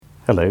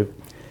Hello,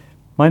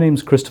 my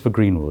name's Christopher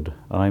Greenwood.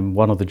 I'm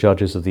one of the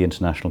judges of the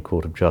International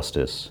Court of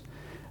Justice,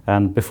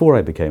 and before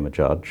I became a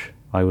judge,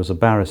 I was a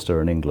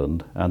barrister in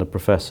England and a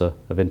professor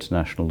of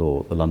international law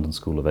at the London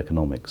School of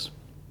Economics.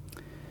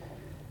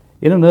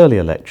 In an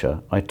earlier lecture,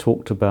 I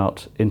talked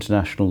about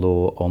international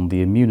law on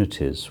the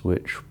immunities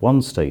which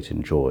one state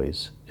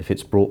enjoys if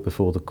it's brought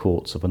before the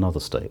courts of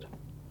another state.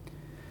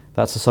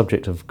 That's a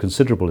subject of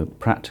considerable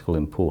practical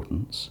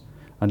importance,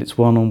 and it's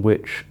one on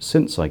which,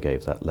 since I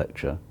gave that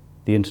lecture,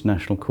 the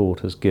International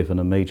Court has given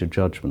a major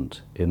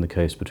judgment in the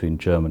case between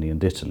Germany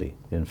and Italy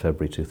in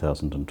February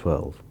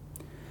 2012.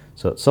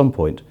 So at some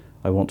point,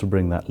 I want to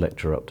bring that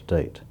lecture up to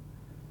date.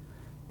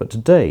 But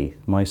today,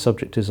 my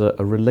subject is a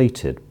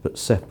related but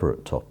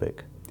separate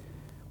topic,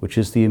 which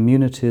is the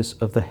immunities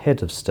of the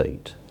head of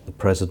state, the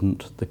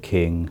president, the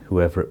king,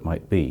 whoever it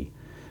might be,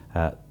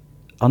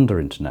 under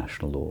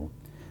international law,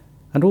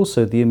 and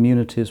also the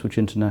immunities which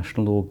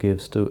international law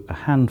gives to a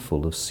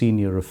handful of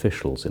senior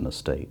officials in a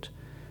state,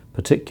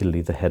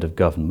 particularly the head of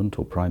government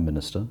or prime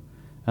minister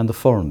and the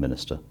foreign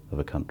minister of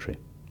a country.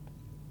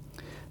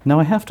 Now,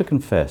 I have to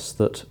confess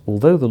that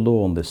although the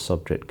law on this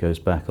subject goes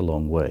back a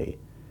long way,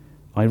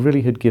 I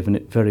really had given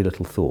it very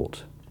little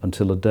thought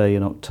until a day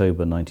in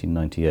October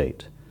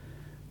 1998,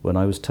 when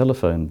I was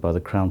telephoned by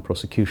the Crown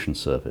Prosecution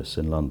Service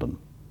in London.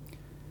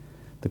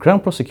 The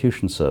Crown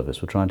Prosecution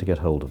Service were trying to get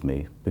hold of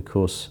me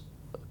because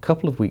a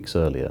couple of weeks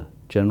earlier,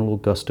 General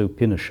Augusto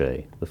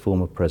Pinochet, the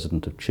former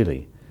president of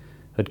Chile,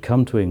 had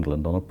come to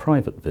England on a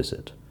private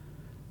visit,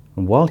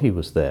 and while he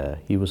was there,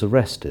 he was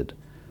arrested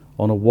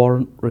on a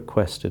warrant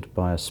requested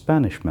by a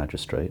Spanish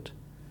magistrate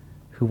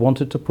who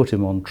wanted to put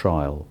him on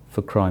trial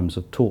for crimes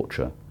of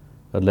torture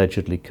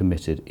allegedly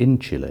committed in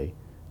Chile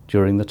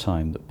during the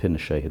time that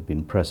Pinochet had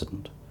been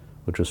president,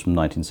 which was from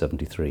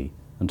 1973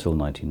 until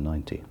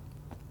 1990.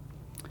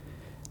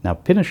 Now,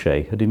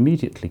 Pinochet had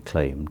immediately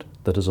claimed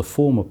that as a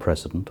former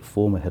president, a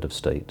former head of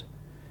state,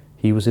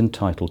 he was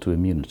entitled to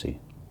immunity,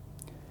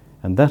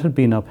 and that had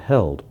been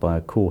upheld by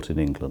a court in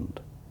England.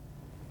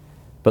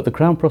 But the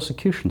Crown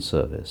Prosecution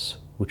Service,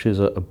 which is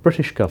a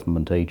British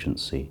government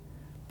agency,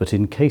 but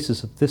in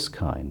cases of this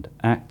kind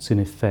acts in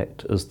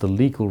effect as the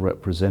legal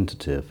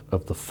representative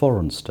of the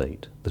foreign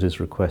state that is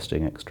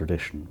requesting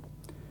extradition,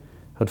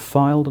 had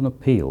filed an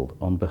appeal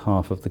on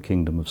behalf of the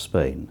Kingdom of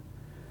Spain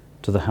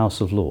to the House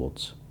of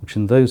Lords, which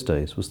in those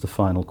days was the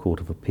final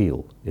court of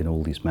appeal in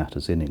all these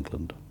matters in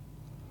England.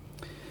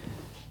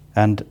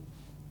 And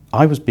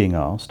I was being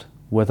asked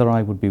whether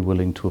I would be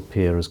willing to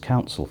appear as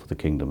counsel for the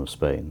Kingdom of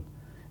Spain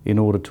in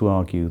order to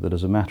argue that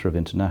as a matter of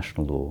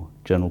international law,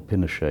 General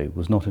Pinochet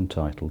was not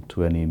entitled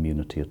to any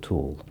immunity at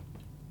all.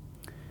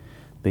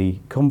 The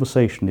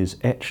conversation is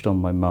etched on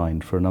my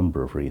mind for a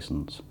number of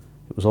reasons.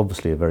 It was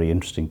obviously a very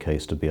interesting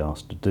case to be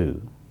asked to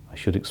do. I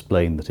should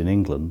explain that in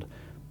England,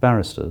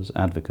 barristers,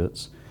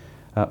 advocates,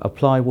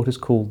 apply what is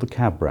called the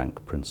cab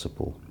rank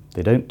principle.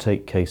 They don't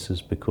take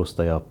cases because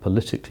they are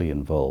politically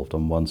involved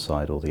on one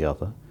side or the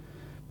other.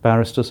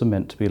 Barristers are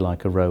meant to be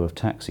like a row of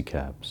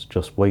taxicabs,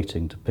 just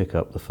waiting to pick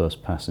up the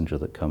first passenger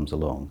that comes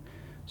along.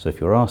 So if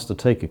you're asked to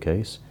take a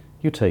case,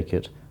 you take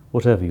it,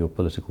 whatever your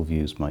political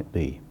views might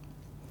be.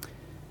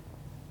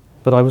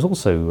 But I was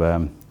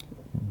also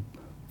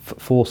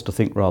forced to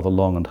think rather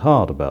long and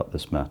hard about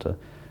this matter,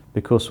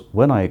 because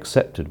when I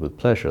accepted with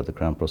pleasure the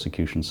Crown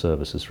Prosecution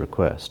Service's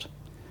request,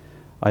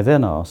 I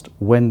then asked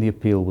when the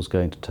appeal was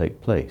going to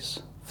take place,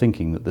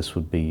 thinking that this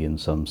would be in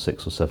some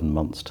 6 or 7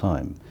 months'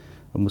 time,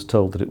 and was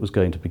told that it was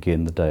going to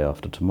begin the day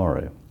after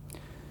tomorrow.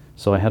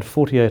 So I had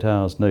 48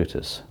 hours'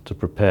 notice to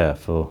prepare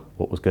for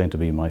what was going to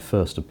be my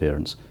first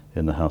appearance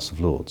in the House of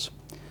Lords.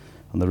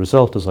 And the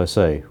result, as I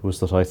say, was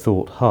that I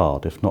thought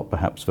hard, if not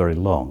perhaps very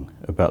long,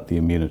 about the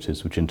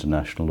immunities which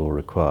international law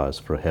requires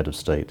for a head of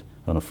state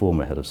and a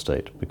former head of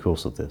state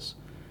because of this.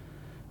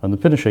 And the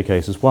Pinochet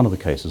case is one of the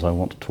cases I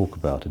want to talk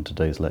about in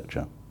today's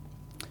lecture.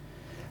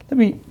 Let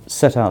me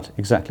set out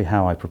exactly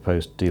how I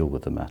propose to deal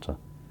with the matter.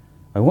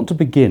 I want to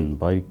begin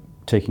by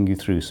taking you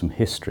through some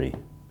history,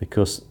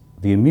 because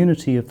the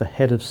immunity of the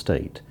head of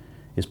state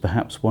is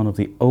perhaps one of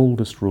the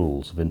oldest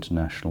rules of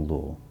international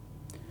law.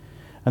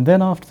 And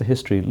then after the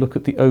history, look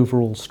at the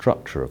overall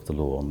structure of the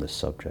law on this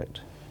subject.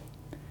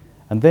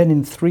 And then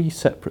in 3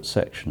 separate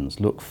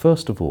sections, look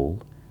first of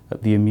all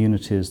at the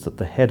immunities that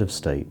the head of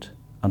state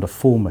and a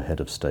former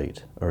head of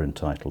state are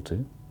entitled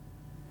to,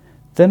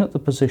 then at the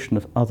position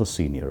of other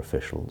senior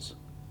officials,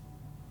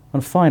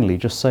 and finally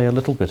just say a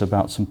little bit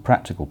about some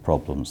practical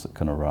problems that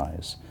can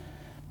arise,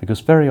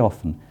 because very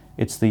often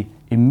it's the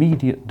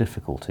immediate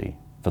difficulty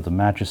for the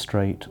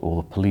magistrate or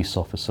the police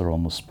officer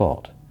on the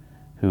spot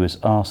who is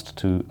asked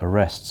to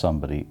arrest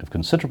somebody of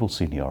considerable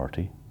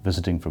seniority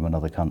visiting from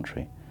another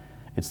country.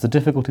 It's the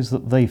difficulties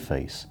that they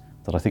face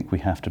that I think we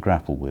have to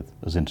grapple with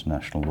as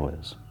international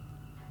lawyers.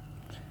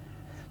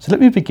 So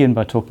let me begin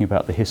by talking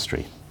about the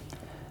history.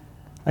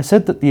 I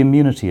said that the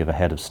immunity of a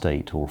head of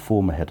state or a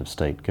former head of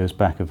state goes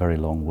back a very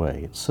long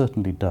way. It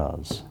certainly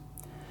does.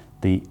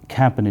 The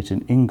cabinet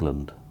in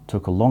England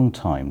took a long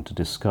time to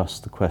discuss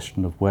the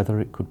question of whether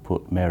it could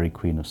put Mary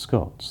Queen of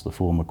Scots, the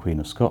former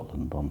Queen of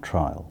Scotland, on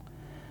trial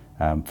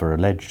for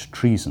alleged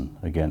treason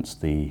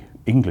against the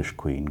English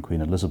Queen, Queen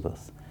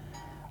Elizabeth,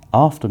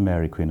 after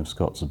Mary Queen of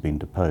Scots had been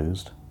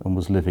deposed and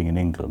was living in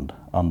England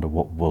under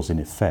what was in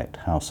effect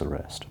house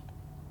arrest.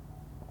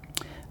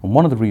 And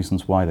one of the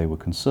reasons why they were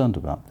concerned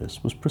about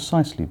this was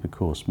precisely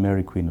because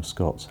Mary Queen of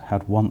Scots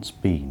had once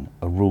been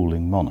a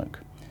ruling monarch.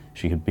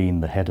 She had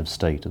been the head of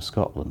state of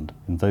Scotland,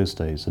 in those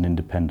days an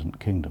independent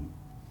kingdom.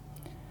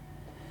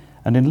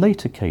 And in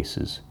later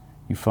cases,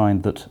 you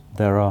find that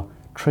there are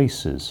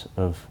traces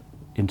of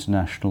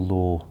international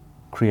law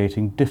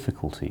creating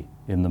difficulty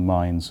in the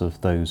minds of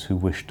those who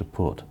wish to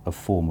put a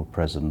former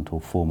president or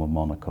former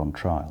monarch on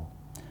trial.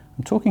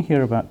 I'm talking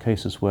here about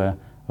cases where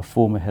a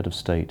former head of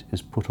state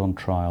is put on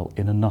trial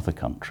in another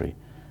country.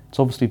 It's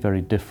obviously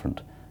very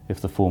different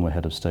if the former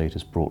head of state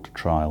is brought to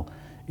trial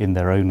in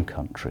their own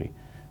country.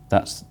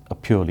 That's a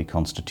purely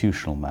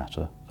constitutional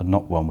matter and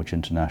not one which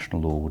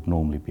international law would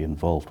normally be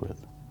involved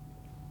with.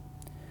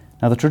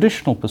 Now, the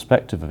traditional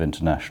perspective of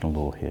international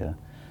law here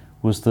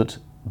was that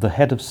the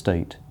head of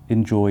state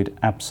enjoyed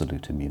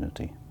absolute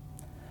immunity.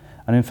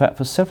 And in fact,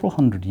 for several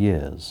hundred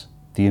years,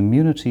 the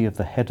immunity of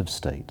the head of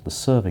state, the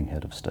serving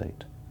head of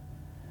state,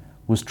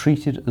 was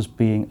treated as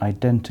being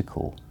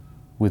identical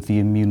with the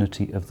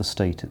immunity of the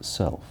state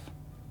itself.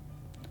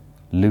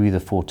 Louis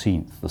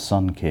XIV, the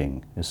Sun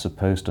King, is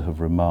supposed to have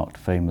remarked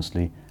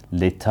famously,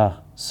 "L'État,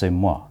 c'est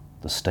moi,"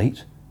 the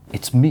state,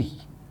 it's me.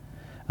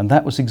 And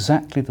that was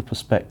exactly the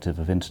perspective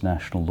of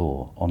international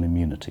law on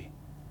immunity.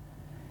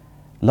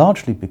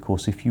 Largely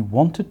because if you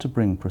wanted to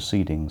bring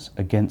proceedings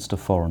against a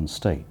foreign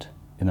state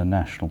in a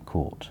national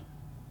court,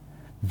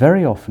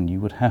 very often you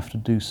would have to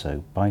do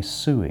so by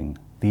suing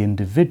the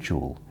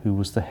individual who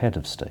was the head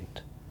of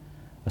state,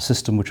 a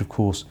system which of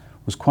course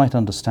was quite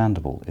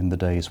understandable in the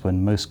days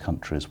when most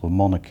countries were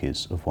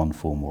monarchies of one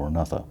form or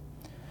another,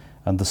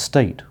 and the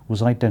state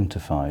was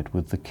identified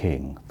with the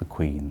king, the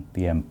queen,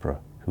 the emperor,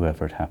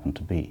 whoever it happened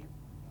to be.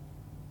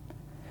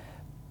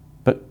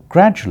 But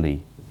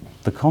gradually,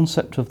 the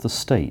concept of the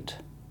state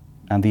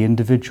and the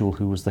individual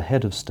who was the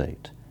head of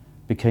state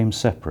became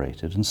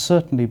separated, and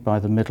certainly by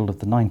the middle of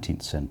the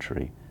 19th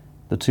century,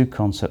 the two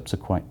concepts are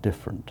quite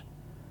different,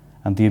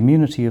 and the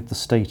immunity of the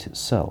state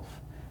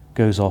itself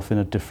goes off in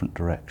a different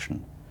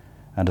direction,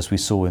 and as we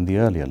saw in the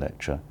earlier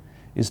lecture,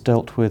 is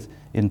dealt with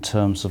in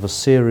terms of a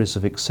series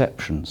of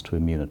exceptions to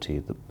immunity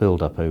that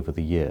build up over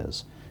the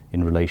years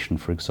in relation,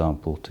 for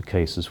example, to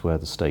cases where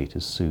the state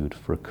is sued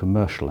for a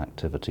commercial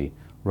activity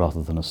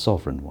rather than a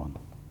sovereign one.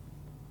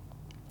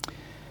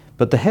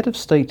 But the head of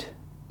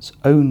state's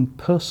own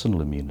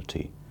personal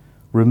immunity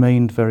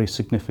remained very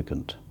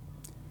significant.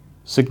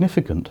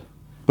 Significant,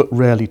 but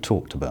rarely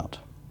talked about.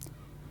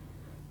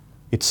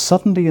 It's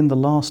suddenly in the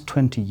last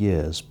 20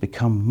 years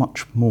become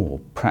much more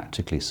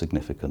practically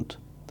significant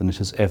than it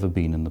has ever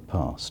been in the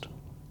past.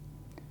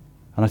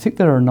 And I think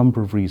there are a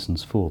number of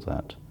reasons for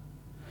that.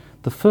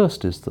 The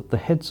first is that the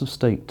heads of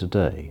state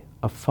today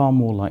are far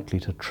more likely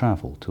to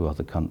travel to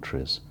other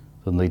countries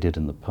than they did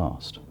in the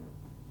past.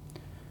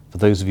 For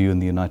those of you in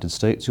the United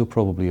States, you're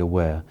probably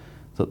aware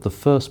that the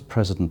first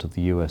president of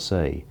the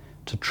USA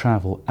to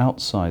travel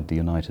outside the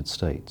United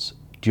States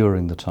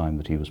during the time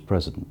that he was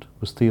president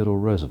was Theodore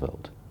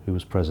Roosevelt, who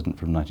was president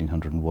from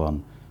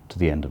 1901 to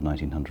the end of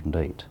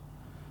 1908.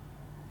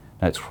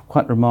 Now, it's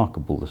quite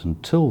remarkable that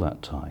until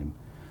that time,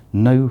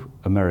 no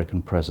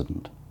American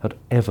president had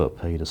ever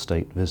paid a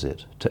state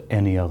visit to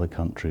any other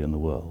country in the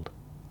world.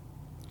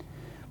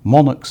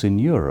 Monarchs in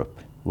Europe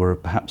were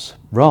perhaps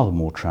rather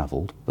more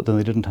travelled, but then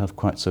they didn't have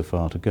quite so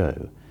far to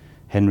go.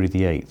 Henry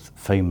VIII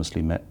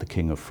famously met the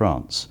King of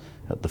France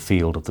at the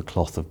Field of the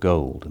Cloth of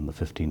Gold in the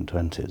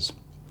 1520s.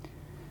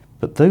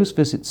 But those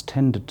visits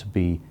tended to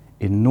be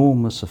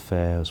enormous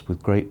affairs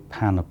with great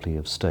panoply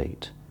of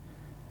state,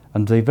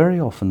 and they very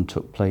often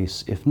took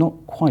place, if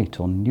not quite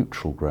on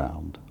neutral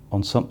ground,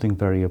 on something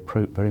very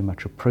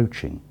much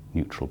approaching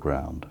neutral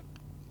ground.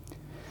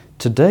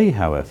 Today,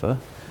 however,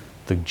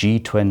 the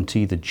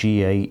G20, the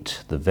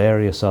G8, the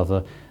various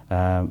other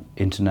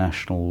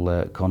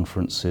international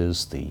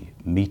conferences, the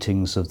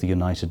meetings of the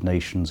United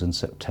Nations in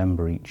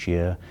September each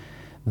year,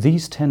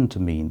 these tend to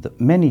mean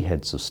that many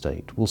heads of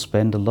state will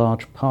spend a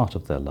large part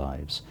of their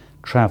lives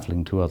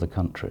travelling to other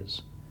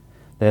countries.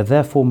 They are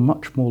therefore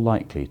much more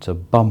likely to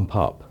bump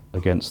up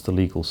against the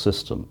legal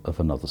system of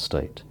another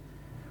state,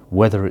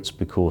 whether it's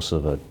because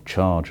of a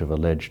charge of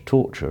alleged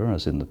torture,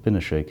 as in the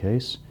Pinochet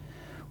case,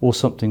 or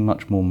something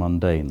much more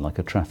mundane like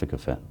a traffic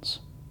offence.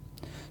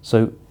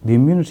 So the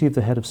immunity of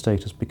the head of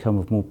state has become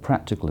of more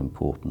practical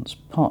importance,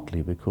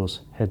 partly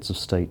because heads of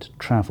state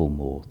travel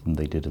more than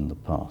they did in the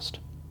past.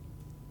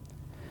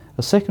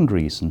 A second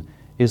reason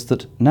is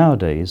that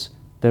nowadays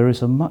there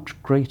is a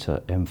much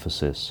greater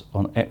emphasis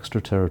on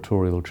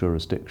extraterritorial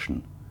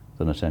jurisdiction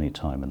than at any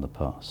time in the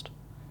past.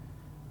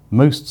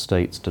 Most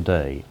states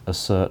today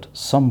assert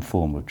some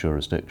form of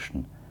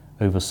jurisdiction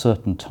over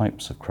certain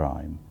types of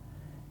crime,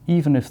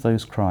 even if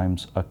those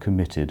crimes are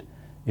committed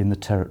in the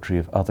territory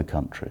of other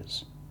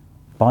countries.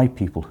 by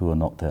people who are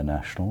not their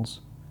nationals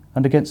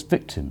and against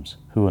victims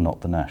who are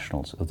not the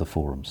nationals of the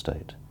forum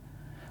state.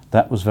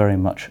 That was very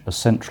much a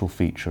central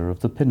feature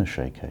of the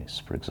Pinochet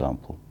case, for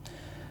example,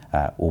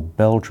 or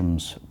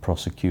Belgium's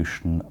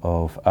prosecution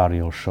of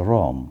Ariel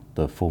Sharon,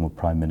 the former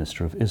Prime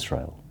Minister of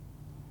Israel.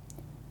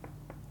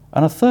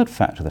 And a third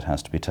factor that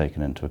has to be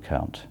taken into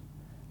account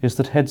is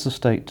that heads of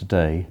state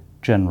today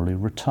generally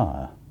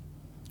retire,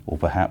 or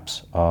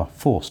perhaps are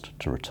forced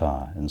to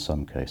retire in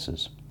some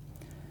cases.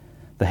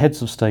 The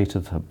heads of state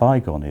of a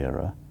bygone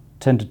era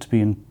tended to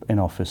be in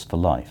office for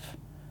life.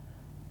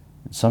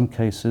 In some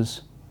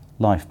cases,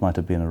 life might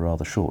have been a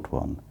rather short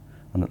one,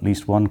 and at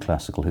least one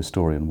classical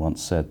historian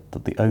once said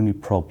that the only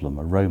problem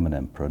a Roman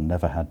emperor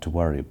never had to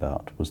worry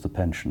about was the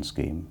pension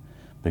scheme,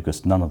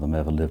 because none of them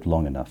ever lived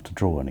long enough to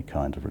draw any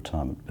kind of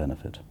retirement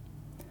benefit.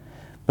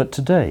 But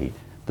today,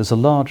 there's a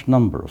large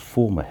number of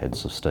former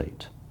heads of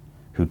state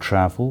who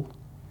travel,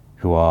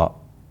 who are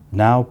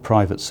now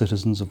private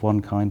citizens of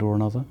one kind or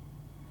another,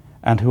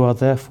 and who are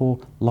therefore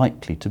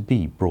likely to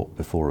be brought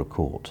before a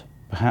court,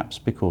 perhaps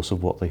because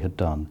of what they had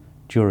done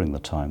during the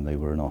time they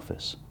were in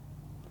office.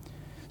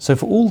 So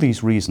for all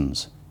these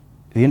reasons,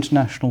 the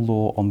international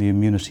law on the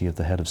immunity of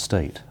the head of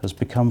state has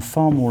become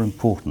far more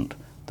important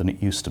than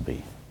it used to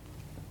be.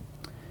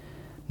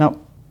 Now,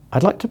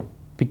 I'd like to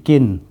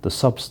begin the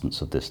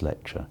substance of this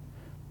lecture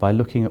by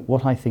looking at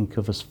what I think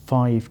of as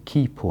 5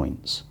 key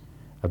points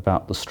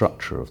about the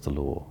structure of the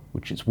law,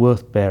 which it's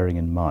worth bearing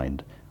in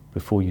mind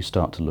before you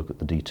start to look at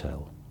the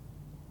detail.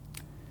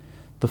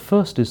 The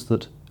first is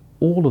that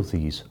all of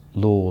these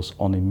laws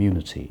on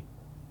immunity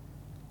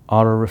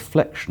are a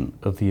reflection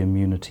of the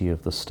immunity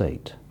of the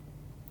state.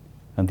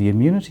 And the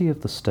immunity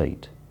of the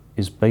state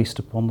is based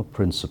upon the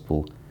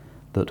principle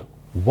that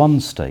one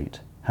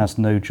state has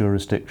no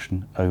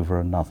jurisdiction over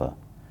another.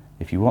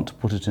 If you want to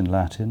put it in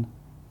Latin,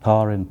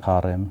 par in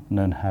parem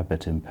non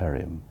habet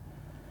imperium.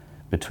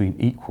 Between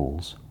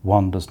equals,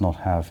 one does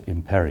not have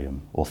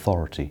imperium,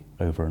 authority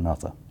over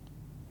another.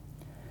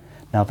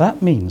 Now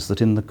that means that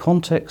in the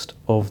context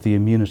of the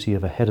immunity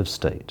of a head of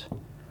state,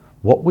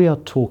 what we are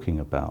talking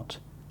about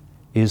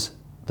is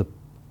the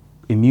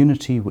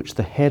immunity which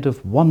the head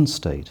of one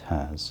state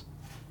has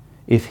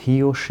if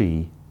he or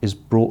she is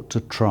brought to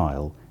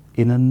trial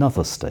in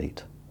another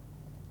state.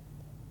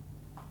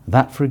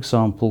 That, for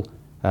example,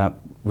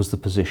 was the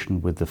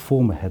position with the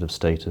former head of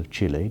state of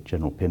Chile,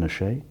 General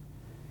Pinochet.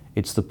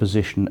 It's the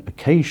position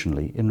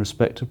occasionally in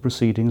respect of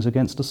proceedings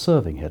against a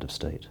serving head of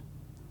state.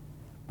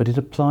 But it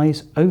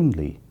applies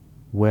only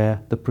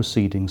where the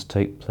proceedings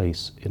take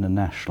place in a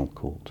national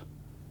court.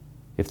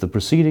 If the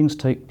proceedings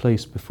take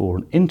place before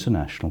an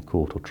international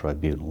court or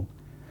tribunal,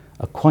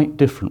 a quite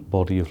different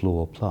body of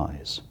law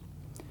applies.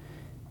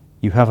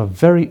 You have a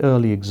very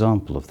early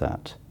example of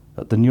that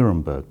at the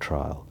Nuremberg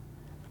trial,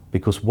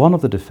 because one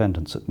of the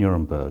defendants at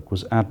Nuremberg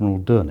was Admiral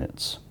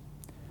Dönitz.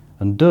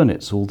 And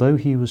Dönitz, although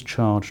he was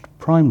charged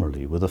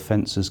primarily with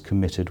offences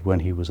committed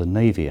when he was a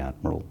Navy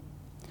admiral,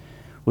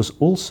 was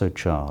also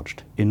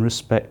charged in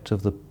respect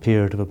of the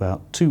period of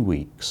about 2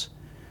 weeks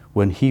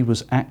when he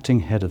was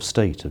acting head of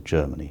state of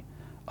Germany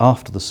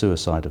after the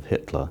suicide of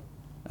Hitler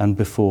and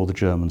before the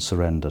German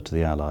surrender to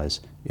the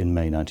Allies in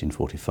May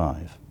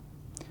 1945.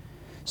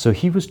 So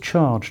he was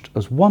charged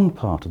as one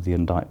part of the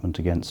indictment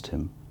against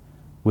him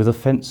with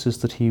offences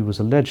that he was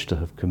alleged to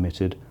have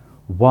committed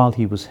while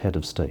he was head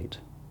of state.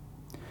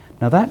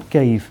 Now that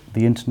gave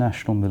the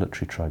International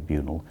Military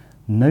Tribunal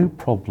no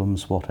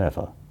problems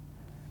whatever,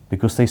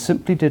 because they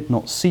simply did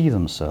not see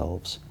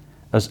themselves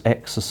as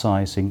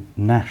exercising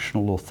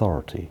national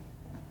authority.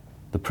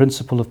 The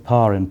principle of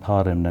par in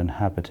parem non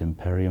habet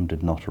imperium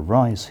did not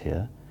arise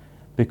here,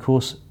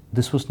 because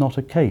this was not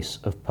a case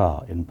of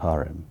par in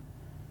parem.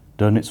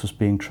 Dönitz was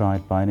being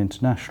tried by an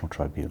international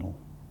tribunal.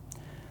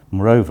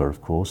 Moreover, of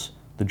course,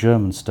 the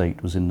German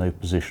state was in no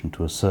position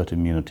to assert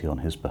immunity on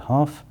his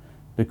behalf,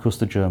 because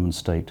the German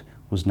state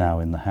was now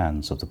in the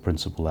hands of the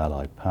principal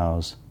Allied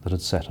powers that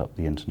had set up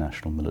the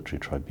International Military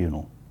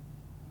Tribunal.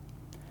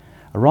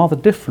 A rather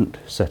different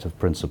set of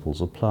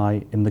principles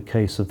apply in the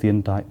case of the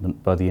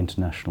indictment by the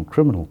International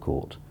Criminal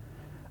Court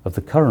of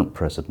the current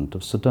president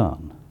of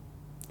Sudan.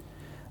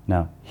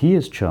 Now, he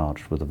is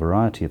charged with a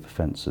variety of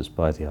offences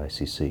by the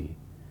ICC,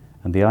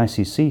 and the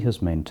ICC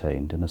has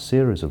maintained in a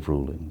series of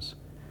rulings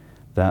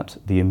that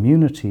the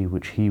immunity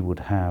which he would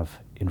have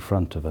in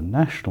front of a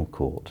national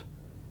court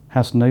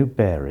has no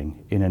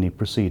bearing in any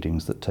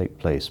proceedings that take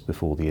place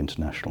before the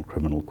International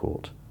Criminal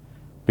Court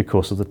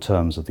because of the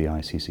terms of the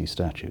ICC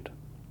statute.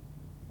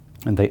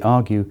 And they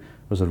argue,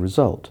 as a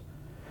result,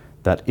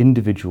 that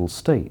individual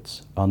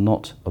states are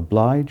not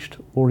obliged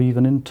or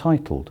even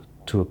entitled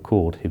to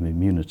accord him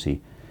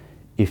immunity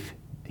if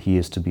he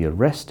is to be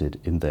arrested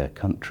in their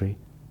country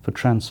for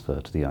transfer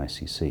to the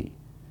ICC.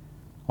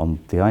 On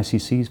the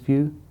ICC's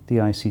view, the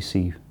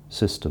ICC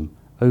system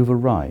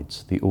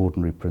overrides the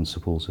ordinary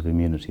principles of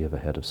immunity of a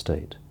head of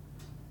state.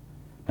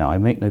 Now, I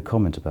make no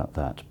comment about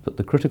that, but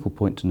the critical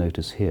point to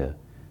notice here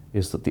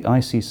is that the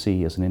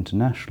ICC as an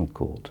international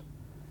court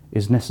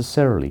is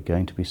necessarily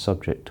going to be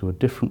subject to a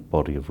different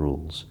body of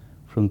rules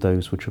from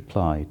those which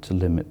apply to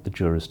limit the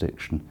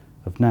jurisdiction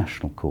of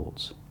national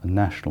courts and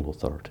national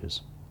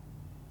authorities.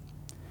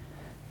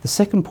 The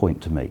second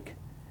point to make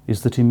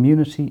is that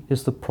immunity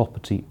is the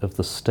property of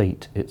the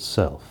state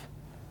itself,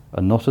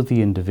 and not of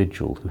the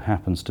individual who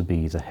happens to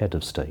be the head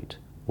of state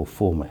or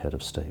former head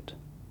of state.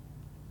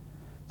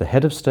 The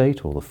head of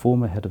state or the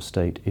former head of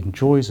state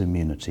enjoys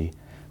immunity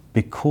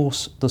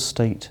because the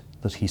state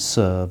that he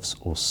serves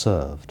or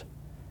served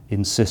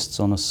insists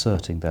on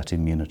asserting that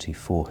immunity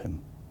for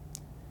him.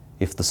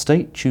 If the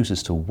state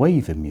chooses to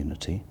waive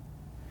immunity,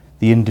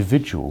 the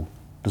individual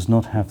does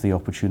not have the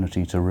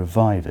opportunity to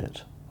revive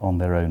it on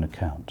their own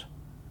account.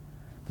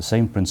 The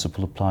same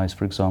principle applies,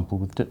 for example,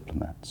 with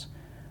diplomats.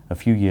 A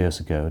few years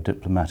ago, a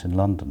diplomat in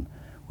London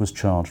was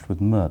charged with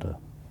murder.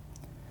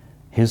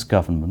 His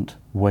government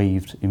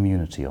waived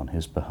immunity on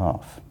his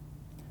behalf.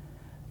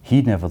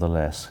 He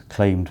nevertheless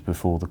claimed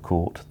before the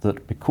court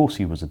that because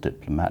he was a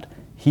diplomat,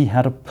 he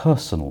had a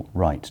personal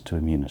right to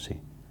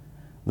immunity.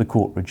 The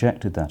court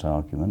rejected that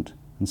argument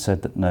and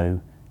said that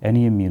no,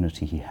 any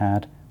immunity he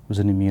had was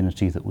an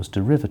immunity that was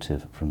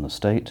derivative from the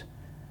state,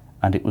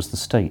 and it was the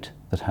state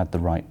that had the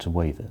right to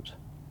waive it.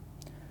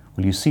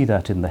 Well, you see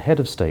that in the head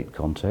of state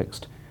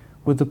context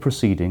with the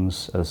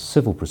proceedings,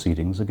 civil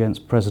proceedings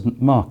against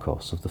President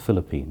Marcos of the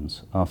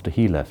Philippines after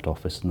he left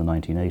office in the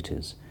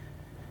 1980s.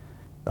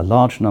 A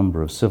large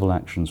number of civil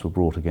actions were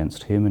brought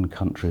against him in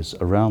countries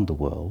around the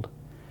world,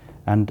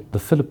 and the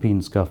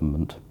Philippines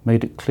government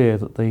made it clear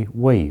that they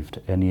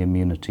waived any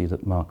immunity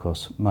that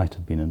Marcos might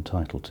have been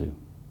entitled to.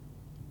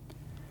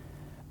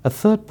 A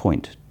third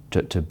point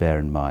to bear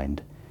in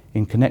mind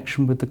in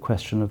connection with the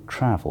question of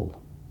travel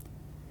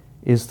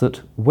is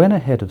that when a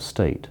head of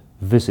state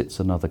visits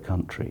another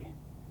country,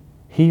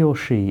 he or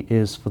she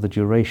is, for the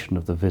duration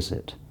of the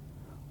visit,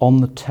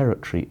 on the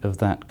territory of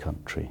that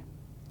country.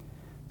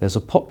 There's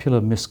a popular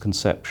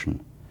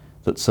misconception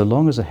that so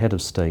long as a head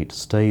of state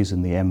stays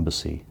in the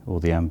embassy or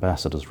the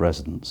ambassador's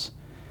residence,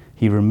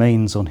 he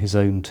remains on his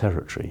own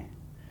territory.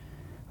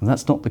 And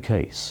that's not the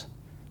case.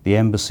 The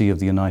embassy of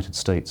the United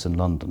States in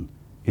London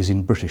is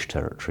in British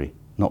territory,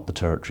 not the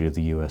territory of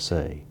the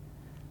USA.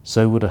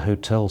 So would a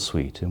hotel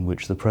suite in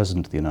which the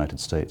President of the United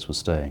States was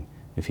staying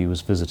if he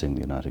was visiting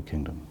the United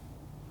Kingdom.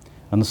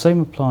 And the same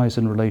applies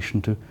in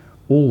relation to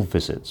all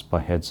visits by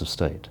heads of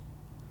state.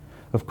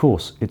 Of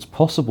course, it's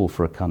possible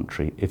for a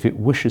country, if it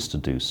wishes to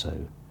do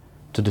so,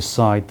 to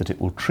decide that it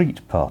will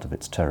treat part of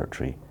its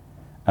territory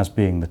as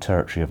being the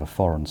territory of a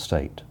foreign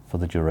state for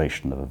the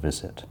duration of a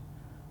visit.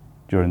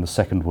 During the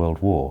Second World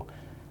War,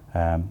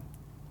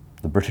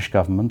 the British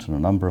government and a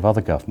number of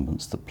other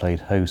governments that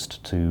played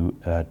host to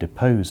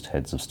deposed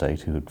heads of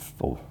state who had,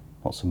 or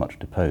not so much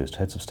deposed,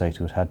 heads of state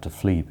who had had to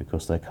flee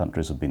because their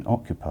countries had been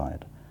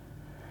occupied,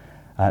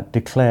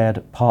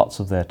 declared parts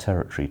of their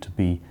territory to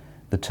be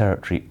the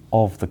territory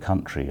of the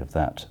country of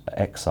that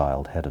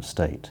exiled head of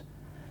state,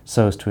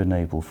 so as to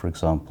enable, for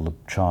example,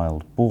 a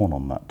child born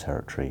on that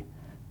territory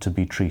to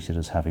be treated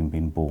as having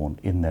been born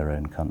in their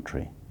own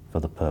country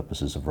for the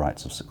purposes of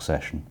rights of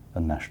succession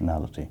and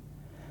nationality.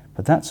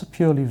 But that's a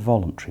purely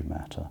voluntary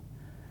matter.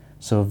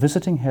 So a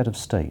visiting head of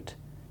state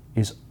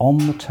is on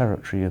the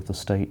territory of the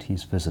state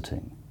he's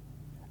visiting,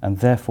 and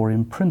therefore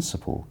in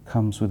principle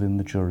comes within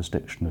the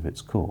jurisdiction of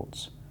its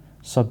courts,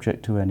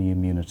 subject to any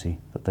immunity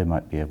that they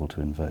might be able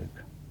to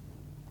invoke.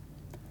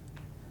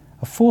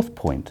 A fourth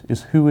point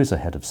is who is a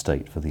head of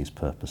state for these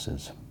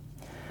purposes.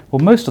 Well,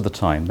 most of the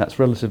time that's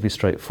relatively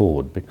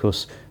straightforward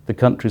because the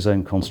country's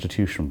own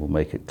constitution will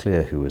make it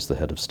clear who is the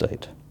head of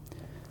state.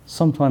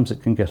 Sometimes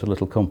it can get a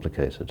little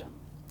complicated.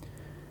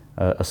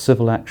 A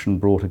civil action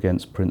brought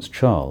against Prince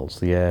Charles,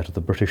 the heir to the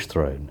British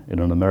throne, in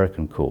an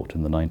American court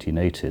in the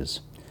 1980s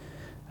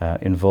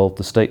involved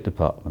the State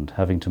Department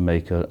having to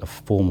make a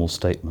formal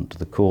statement to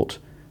the court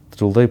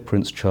that although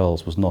Prince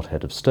Charles was not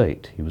head of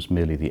state, he was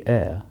merely the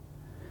heir,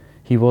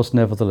 he was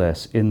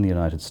nevertheless in the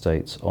United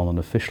States on an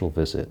official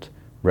visit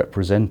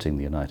representing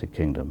the United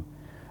Kingdom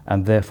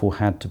and therefore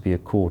had to be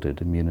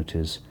accorded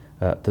immunities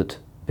that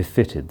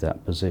befitted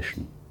that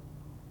position.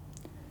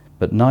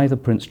 But neither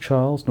Prince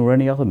Charles nor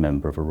any other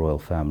member of a royal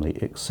family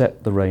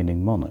except the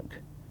reigning monarch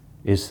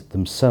is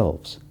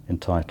themselves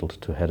entitled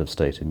to head of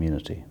state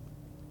immunity.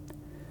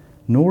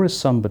 Nor is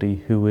somebody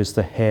who is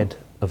the head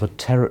of a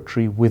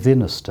territory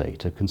within a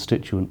state, a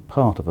constituent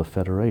part of a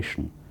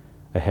federation,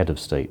 a head of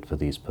state for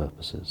these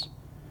purposes.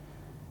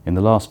 In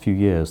the last few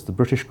years, the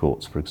British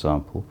courts, for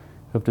example,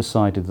 have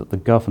decided that the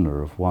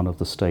governor of one of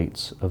the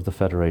states of the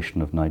Federation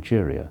of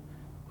Nigeria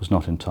was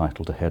not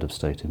entitled to head of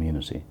state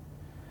immunity,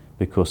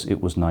 because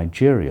it was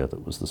Nigeria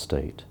that was the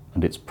state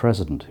and its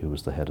president who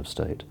was the head of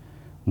state,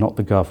 not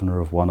the governor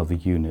of one of the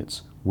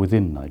units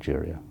within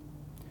Nigeria.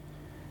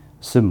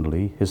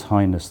 Similarly, His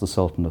Highness the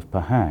Sultan of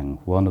Pahang,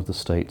 one of the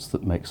states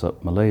that makes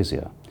up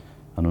Malaysia,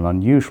 and an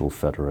unusual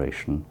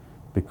federation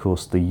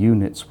because the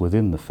units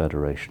within the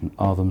federation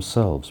are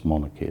themselves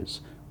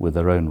monarchies with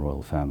their own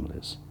royal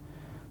families.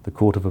 The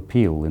Court of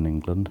Appeal in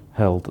England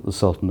held that the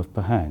Sultan of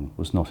Pahang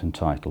was not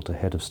entitled to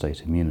head of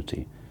state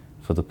immunity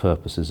for the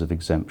purposes of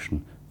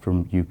exemption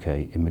from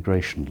UK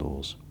immigration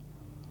laws.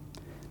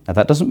 Now,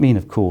 that doesn't mean,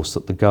 of course,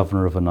 that the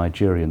governor of a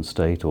Nigerian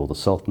state or the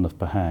Sultan of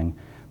Pahang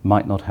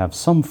might not have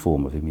some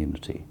form of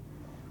immunity,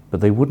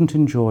 but they wouldn't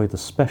enjoy the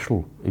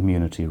special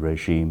immunity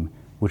regime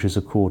which is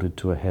accorded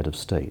to a head of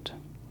state.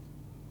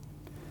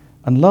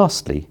 And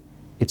lastly,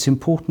 it's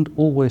important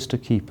always to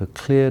keep a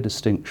clear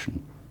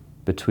distinction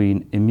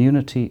between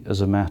immunity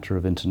as a matter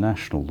of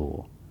international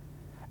law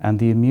and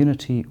the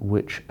immunity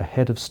which a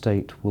head of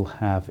state will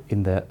have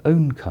in their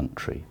own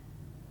country,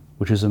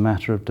 which is a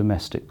matter of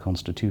domestic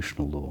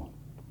constitutional law.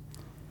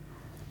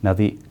 Now,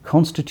 the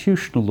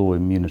constitutional law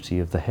immunity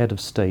of the head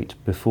of state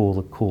before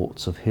the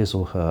courts of his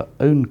or her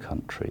own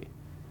country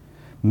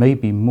may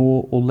be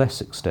more or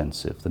less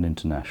extensive than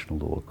international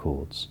law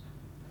accords.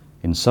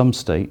 In some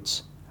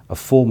states, a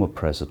former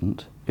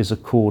president is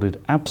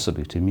accorded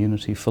absolute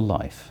immunity for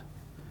life.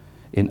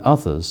 In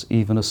others,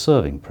 even a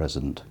serving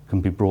president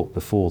can be brought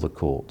before the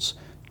courts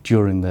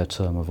during their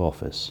term of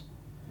office.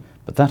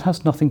 But that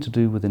has nothing to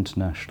do with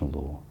international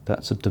law.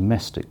 That's a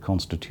domestic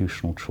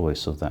constitutional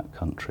choice of that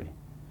country.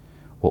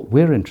 What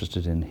we're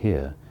interested in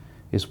here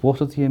is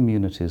what are the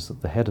immunities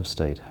that the head of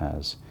state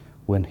has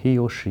when he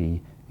or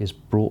she is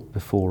brought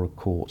before a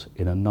court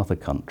in another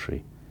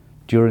country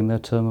during their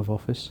term of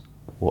office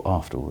or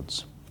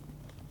afterwards.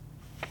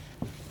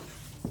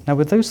 Now,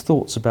 with those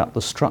thoughts about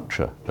the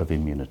structure of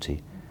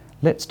immunity,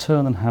 let's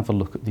turn and have a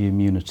look at the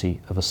immunity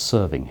of a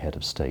serving head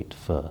of state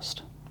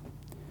first.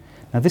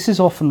 Now, this is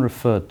often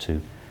referred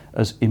to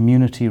as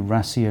immunity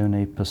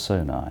ratione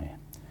personae,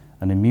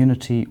 an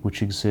immunity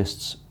which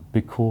exists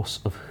because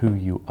of who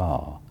you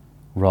are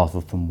rather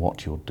than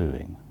what you're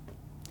doing.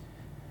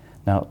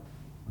 Now,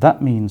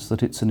 that means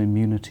that it's an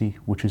immunity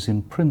which is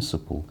in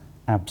principle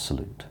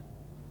absolute.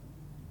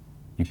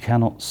 You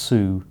cannot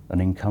sue an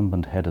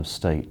incumbent head of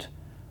state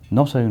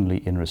not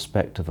only in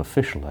respect of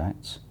official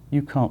acts,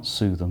 you can't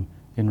sue them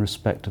in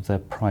respect of their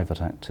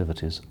private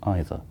activities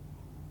either.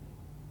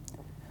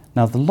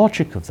 Now, the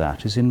logic of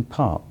that is in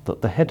part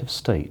that the head of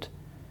state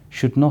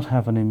should not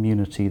have an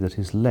immunity that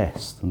is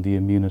less than the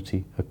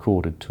immunity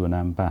accorded to an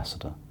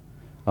ambassador.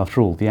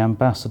 After all, the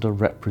ambassador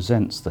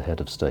represents the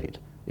head of state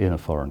in a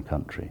foreign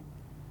country.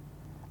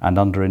 And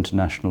under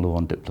international law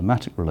on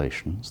diplomatic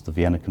relations, the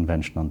Vienna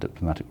Convention on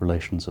Diplomatic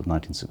Relations of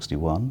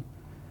 1961,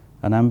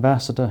 an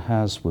ambassador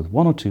has, with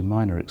one or two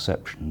minor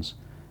exceptions,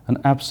 an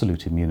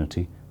absolute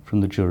immunity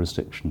from the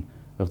jurisdiction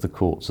of the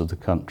courts of the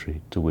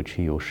country to which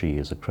he or she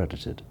is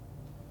accredited.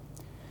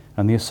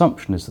 And the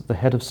assumption is that the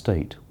head of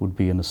state would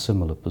be in a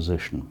similar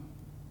position.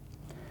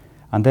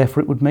 And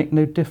therefore it would make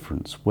no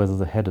difference whether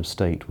the head of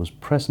state was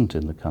present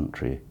in the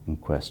country in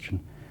question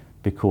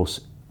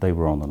because they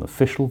were on an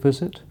official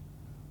visit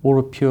or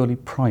a purely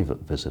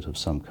private visit of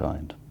some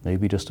kind,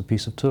 maybe just a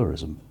piece of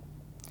tourism.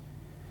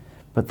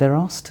 But there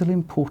are still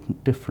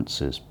important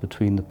differences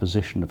between the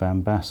position of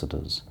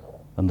ambassadors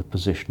and the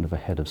position of a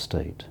head of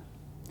state.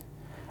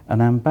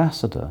 An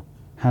ambassador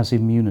has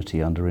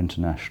immunity under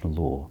international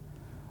law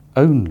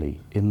only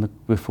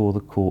before the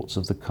courts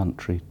of the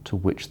country to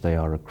which they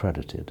are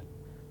accredited.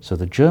 So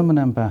the German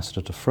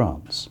ambassador to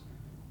France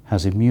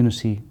has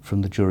immunity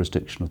from the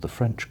jurisdiction of the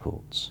French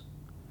courts,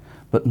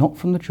 but not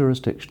from the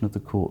jurisdiction of the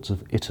courts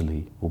of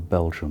Italy or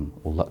Belgium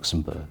or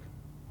Luxembourg,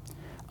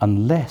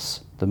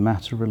 unless the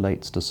matter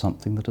relates to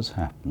something that has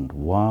happened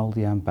while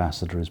the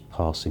ambassador is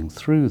passing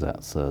through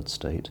that third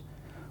state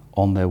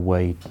on their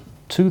way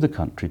to the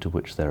country to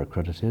which they're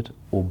accredited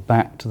or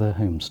back to their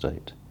home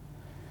state.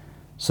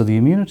 So the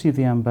immunity of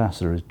the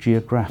ambassador is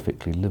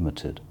geographically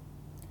limited.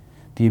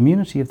 The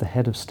immunity of the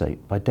head of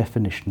state, by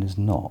definition, is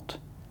not.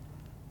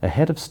 A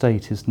head of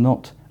state is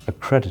not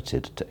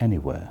accredited to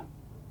anywhere.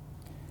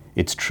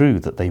 It's true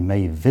that they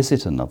may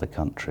visit another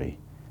country,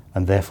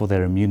 and therefore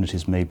their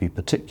immunities may be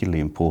particularly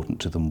important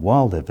to them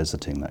while they're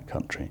visiting that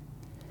country.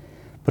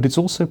 But it's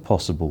also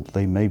possible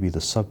they may be the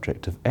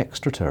subject of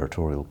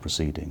extraterritorial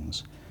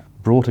proceedings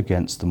brought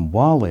against them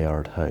while they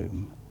are at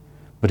home,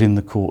 but in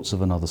the courts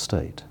of another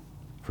state.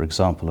 For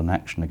example, an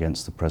action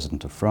against the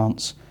President of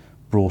France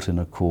brought in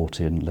a court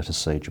in, let us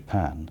say,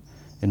 Japan,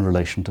 in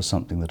relation to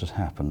something that had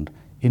happened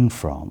in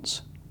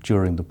France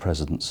during the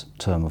President's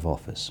term of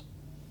office.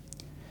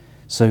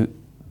 So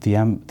the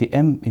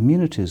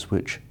immunities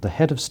which the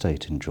head of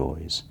state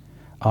enjoys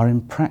are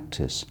in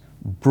practice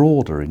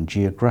broader in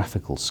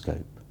geographical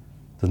scope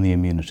than the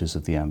immunities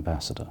of the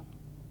ambassador.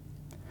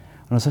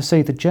 And as I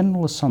say, the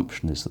general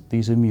assumption is that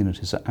these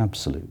immunities are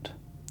absolute.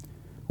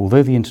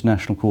 Although the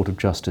International Court of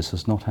Justice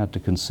has not had to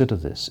consider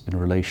this in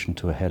relation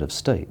to a head of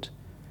state,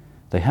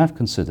 they have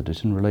considered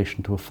it in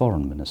relation to a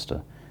foreign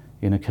minister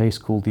in a case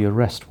called the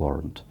arrest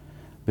warrant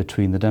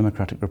between the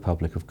Democratic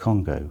Republic of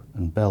Congo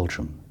and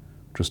Belgium,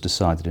 which was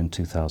decided in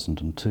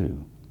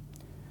 2002.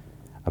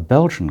 A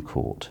Belgian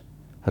court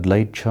had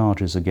laid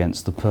charges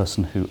against the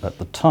person who at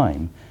the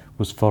time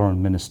was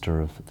Foreign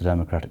Minister of the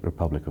Democratic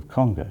Republic of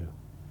Congo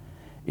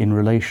in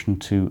relation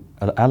to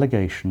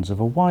allegations of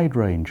a wide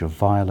range of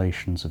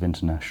violations of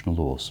international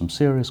law, some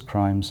serious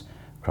crimes,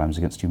 crimes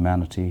against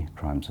humanity,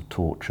 crimes of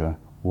torture,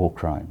 war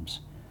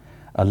crimes,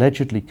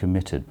 allegedly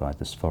committed by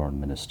this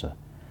foreign minister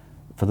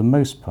for the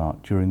most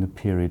part during the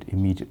period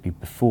immediately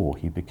before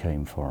he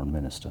became Foreign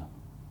Minister.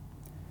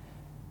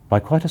 By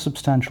quite a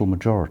substantial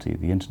majority,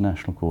 the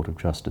International Court of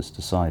Justice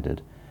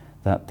decided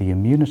that the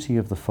immunity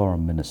of the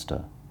Foreign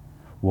Minister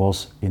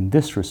was, in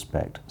this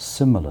respect,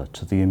 similar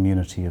to the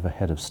immunity of a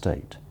head of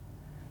state.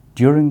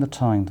 During the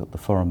time that the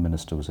Foreign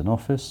Minister was in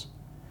office,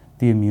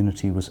 the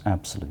immunity was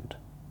absolute.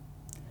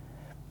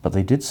 But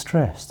they did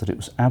stress that it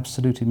was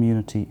absolute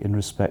immunity in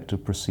respect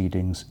of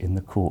proceedings in the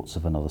courts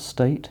of another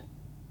state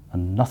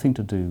and nothing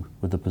to do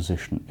with the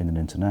position in an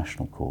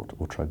international court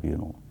or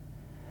tribunal.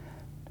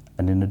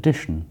 And in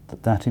addition,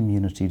 that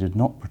immunity did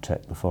not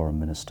protect the Foreign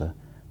Minister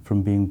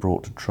from being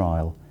brought to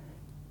trial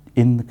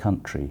in the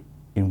country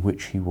in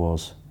which he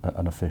was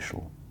an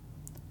official.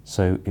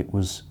 So it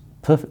was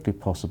perfectly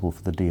possible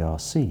for the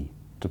DRC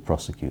to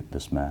prosecute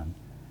this man.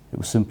 It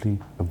was simply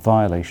a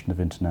violation of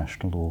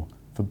international law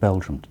for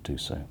Belgium to do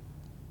so.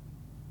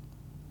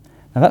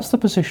 Now that's the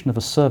position of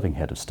a serving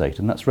head of state,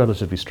 and that's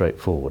relatively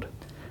straightforward.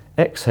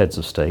 Ex-heads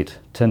of state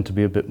tend to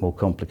be a bit more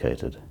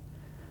complicated.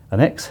 An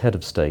ex-head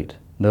of state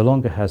no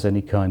longer has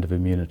any kind of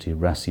immunity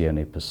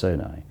ratione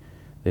personae.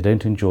 They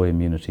don't enjoy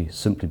immunity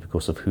simply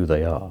because of who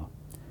they are.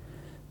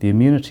 The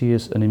immunity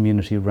is an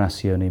immunity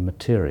ratione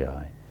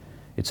materiae.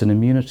 It's an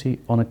immunity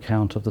on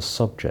account of the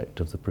subject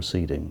of the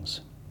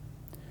proceedings.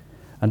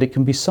 And it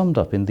can be summed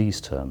up in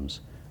these terms.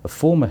 A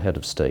former head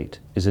of state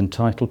is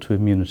entitled to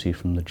immunity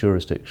from the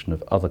jurisdiction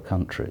of other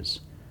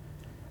countries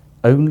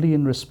only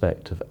in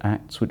respect of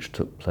acts which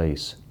took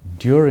place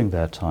during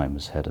their time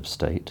as head of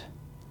state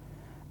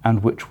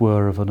and which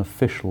were of an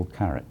official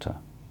character.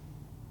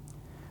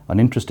 An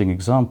interesting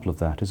example of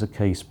that is a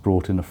case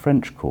brought in a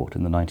French court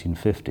in the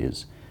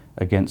 1950s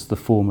against the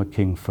former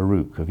King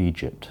Farouk of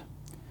Egypt.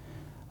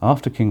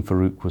 After King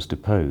Farouk was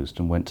deposed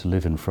and went to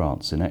live in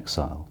France in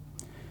exile,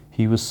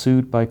 he was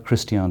sued by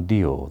Christian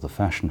Dior, the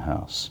fashion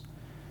house,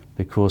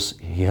 because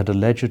he had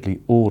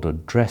allegedly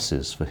ordered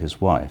dresses for his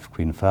wife,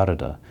 Queen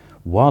Farida,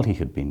 while he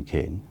had been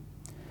king,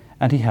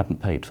 and he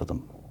hadn't paid for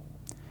them.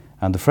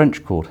 And the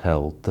French court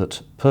held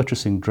that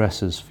purchasing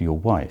dresses for your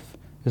wife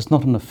is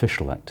not an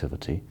official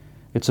activity,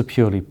 it's a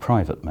purely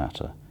private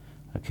matter.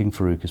 King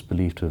Farouk is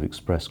believed to have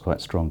expressed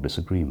quite strong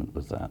disagreement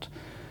with that.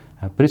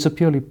 But it's a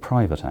purely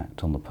private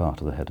act on the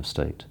part of the head of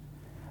state.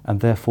 And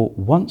therefore,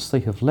 once they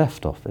have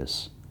left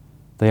office,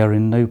 they are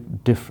in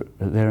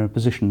a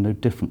position no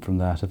different from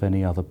that of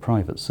any other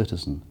private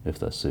citizen if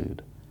they're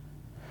sued.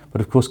 But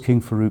of course,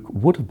 King Farouk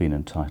would have been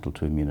entitled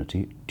to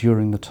immunity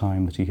during the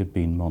time that he had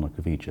been monarch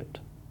of Egypt.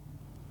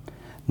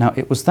 Now,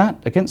 it was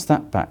against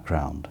that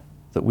background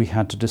that we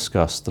had to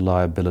discuss the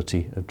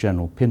liability of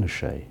General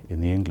Pinochet in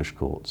the English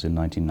courts in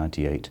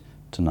 1998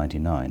 to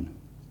 99.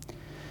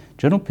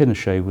 General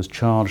Pinochet was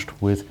charged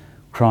with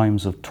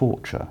crimes of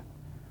torture,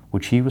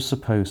 which he was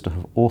supposed to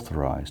have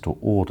authorized or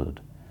ordered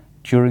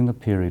during the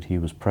period he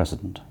was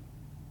president.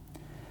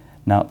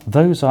 Now,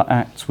 those are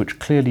acts which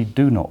clearly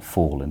do not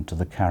fall into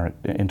the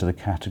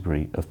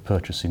category of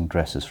purchasing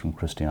dresses from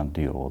Christian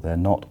Dior. They're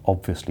not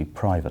obviously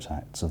private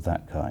acts of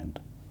that kind.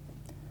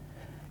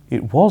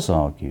 It was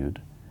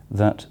argued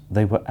that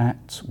they were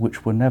acts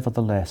which were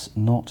nevertheless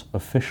not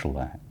official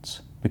acts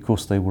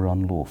because they were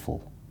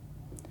unlawful,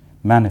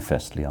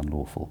 manifestly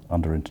unlawful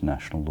under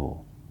international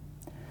law.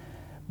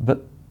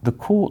 But the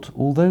court,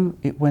 although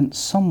it went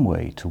some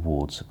way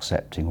towards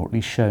accepting or at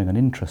least showing an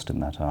interest in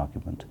that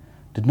argument,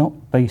 did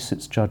not base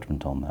its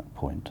judgment on that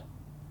point.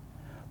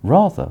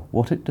 Rather,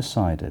 what it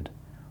decided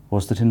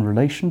was that in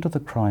relation to the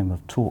crime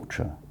of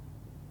torture,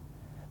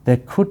 there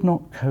could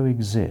not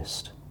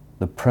coexist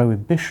the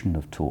prohibition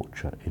of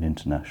torture in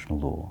international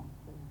law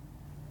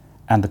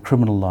and the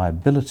criminal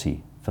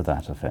liability for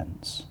that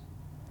offence,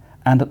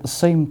 and at the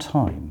same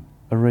time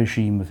a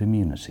regime of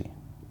immunity.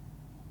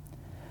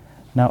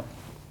 Now,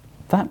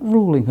 that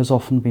ruling has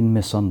often been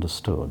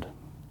misunderstood.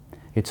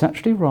 It's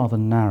actually rather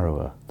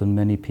narrower than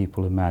many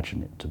people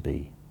imagine it to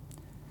be.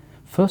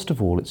 First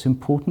of all, it's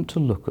important to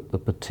look at the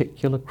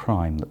particular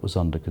crime that was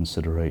under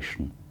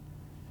consideration.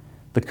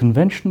 The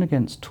Convention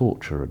Against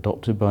Torture,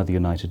 adopted by the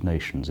United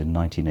Nations in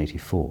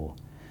 1984,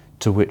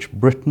 to which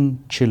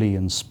Britain, Chile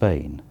and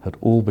Spain had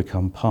all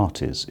become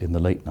parties in the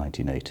late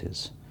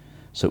 1980s,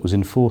 so it was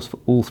in force for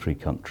all three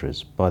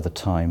countries by the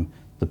time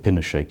the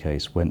Pinochet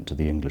case went to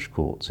the English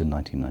courts in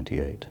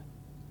 1998,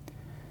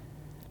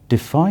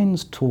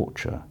 defines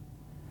torture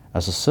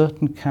as a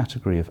certain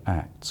category of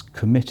acts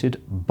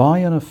committed by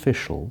an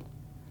official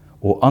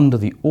or under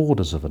the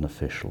orders of an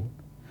official,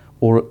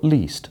 or at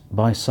least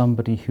by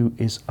somebody who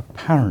is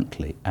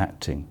apparently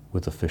acting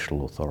with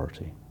official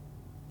authority.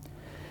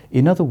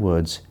 In other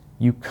words,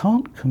 you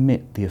can't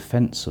commit the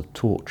offence of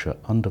torture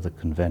under the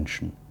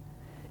Convention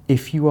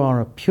if you are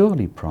a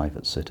purely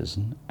private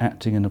citizen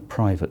acting in a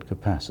private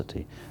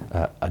capacity,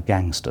 a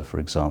gangster, for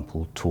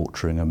example,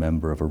 torturing a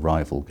member of a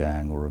rival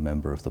gang or a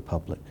member of the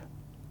public.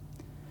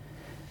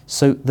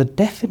 So the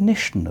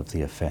definition of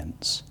the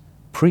offence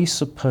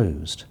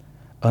presupposed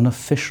an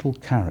official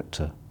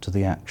character to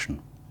the action.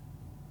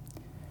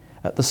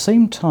 At the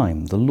same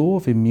time, the law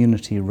of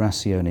immunity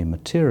ratione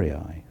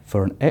materiae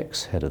for an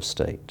ex-head of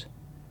state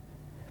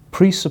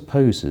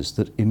presupposes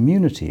that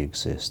immunity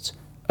exists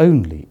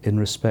only in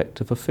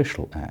respect of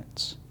official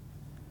acts.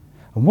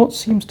 And what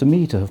seems to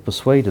me to have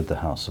persuaded the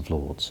House of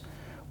Lords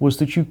was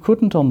that you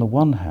couldn't, on the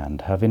one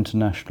hand, have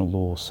international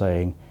law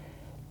saying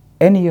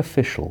any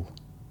official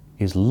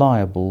is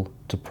liable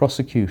to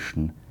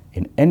prosecution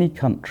in any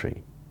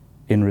country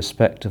in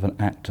respect of an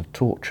act of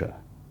torture,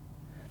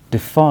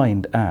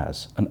 defined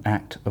as an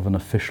act of an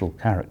official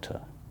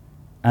character,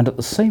 and at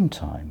the same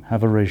time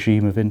have a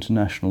regime of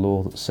international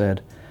law that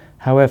said,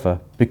 however,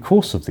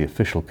 because of the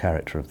official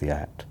character of the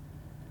act,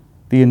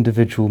 the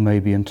individual may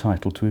be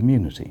entitled to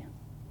immunity.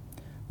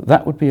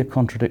 That would be a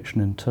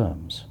contradiction in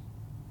terms.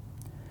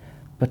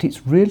 But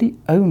it's really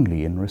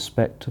only in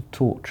respect of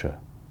torture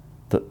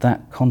that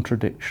that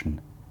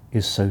contradiction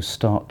is so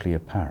starkly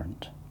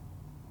apparent.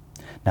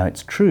 Now,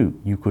 it's true,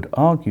 you could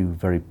argue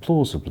very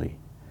plausibly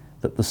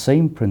that the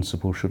same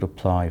principle should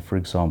apply, for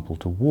example,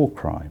 to war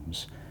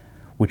crimes,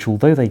 which,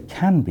 although they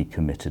can be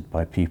committed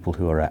by people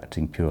who are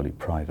acting purely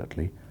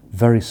privately,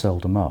 very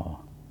seldom are.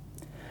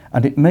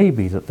 And it may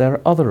be that there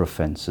are other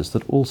offences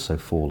that also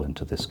fall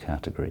into this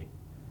category.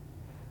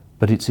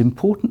 But it's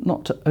important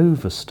not to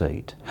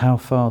overstate how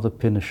far the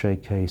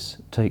Pinochet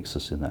case takes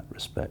us in that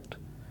respect.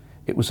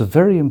 It was a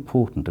very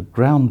important, a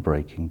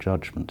groundbreaking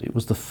judgment. It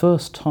was the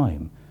first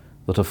time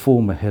that a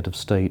former head of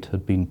state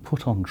had been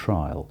put on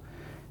trial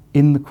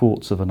in the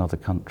courts of another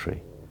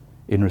country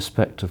in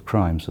respect of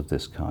crimes of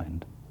this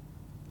kind.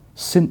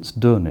 Since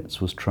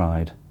Dönitz was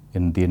tried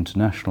in the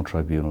International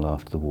Tribunal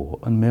after the war,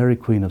 and Mary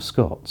Queen of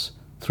Scots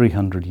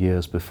 300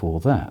 years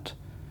before that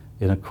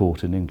in a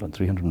court in England,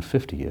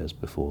 350 years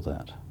before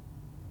that.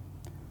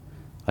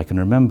 I can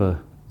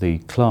remember the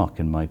clerk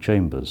in my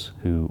chambers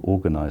who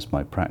organised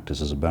my practice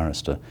as a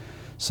barrister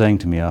saying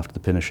to me after the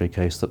Pinochet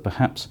case that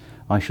perhaps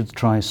I should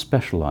try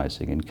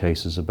specialising in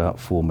cases about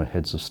former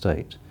heads of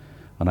state.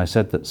 And I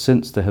said that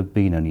since there had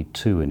been only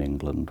two in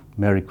England,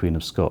 Mary Queen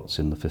of Scots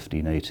in the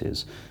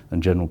 1580s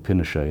and General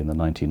Pinochet in the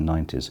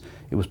 1990s,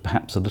 it was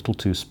perhaps a little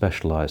too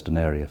specialised an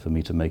area for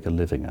me to make a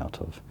living out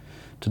of.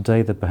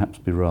 Today there'd perhaps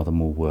be rather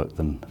more work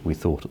than we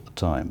thought at the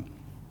time.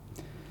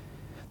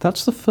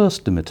 That's the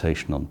first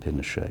limitation on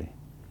Pinochet.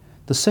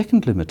 The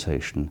second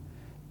limitation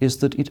is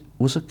that it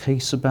was a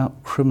case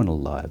about criminal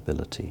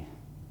liability.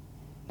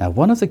 Now,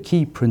 one of the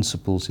key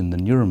principles in the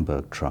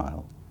Nuremberg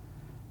trial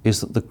is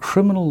that the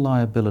criminal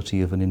liability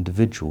of an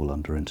individual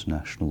under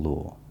international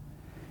law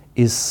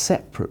is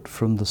separate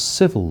from the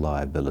civil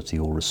liability,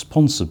 or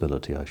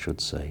responsibility, I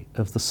should say,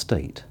 of the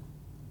state.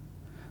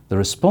 The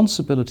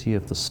responsibility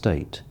of the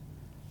state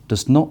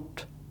does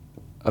not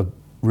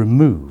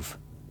remove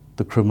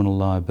the criminal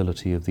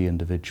liability of the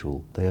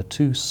individual. They are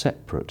two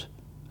separate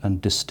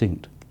and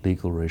distinct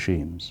legal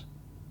regimes.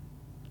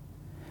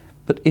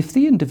 But if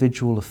the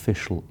individual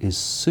official is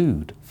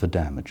sued for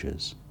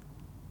damages,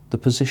 the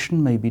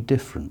position may be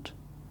different,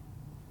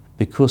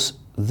 because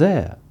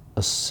there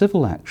a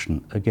civil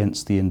action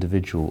against the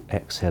individual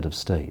ex-head of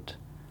state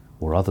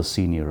or other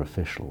senior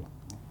official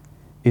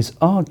is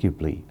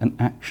arguably an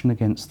action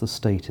against the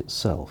state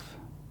itself,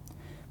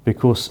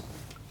 because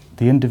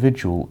the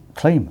individual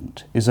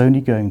claimant is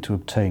only going to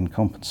obtain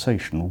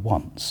compensation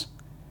once.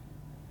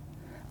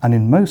 And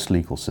in most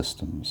legal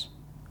systems,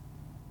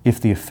 if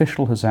the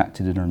official has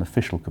acted in an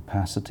official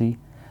capacity,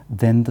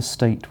 then the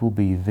state will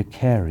be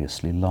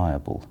vicariously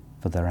liable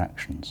for their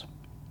actions.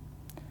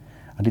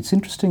 And it's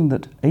interesting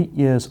that 8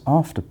 years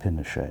after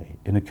Pinochet,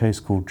 in a case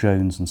called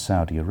Jones and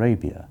Saudi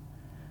Arabia,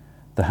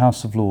 the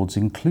House of Lords,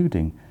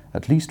 including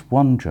at least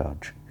one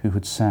judge who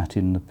had sat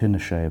in the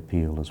Pinochet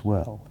appeal as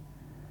well,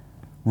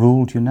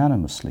 ruled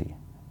unanimously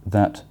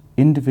that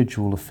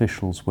individual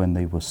officials, when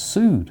they were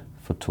sued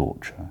for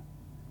torture,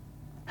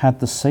 had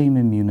the same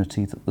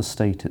immunity that the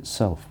state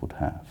itself would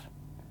have.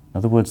 In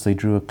other words, they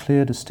drew a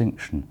clear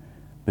distinction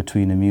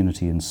between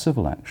immunity in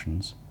civil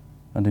actions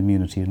and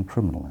immunity in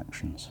criminal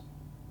actions.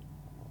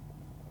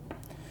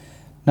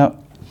 Now,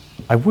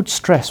 I would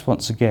stress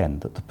once again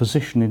that the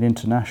position in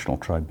international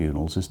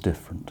tribunals is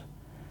different.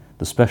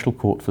 The Special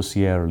Court for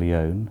Sierra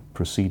Leone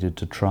proceeded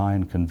to try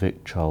and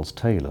convict Charles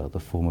Taylor, the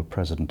former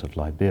president of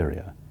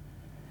Liberia,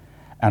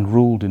 and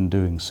ruled in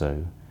doing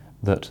so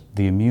that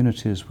the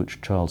immunities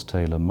which Charles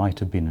Taylor might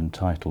have been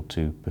entitled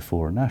to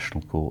before a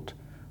national court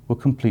were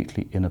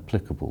completely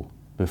inapplicable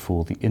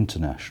before the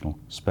International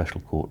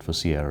Special Court for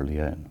Sierra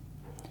Leone.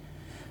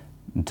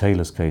 In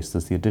Taylor's case,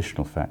 there's the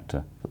additional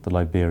factor that the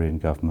Liberian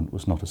government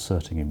was not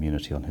asserting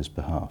immunity on his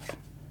behalf.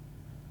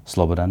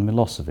 Slobodan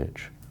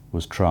Milosevic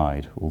was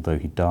tried, although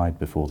he died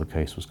before the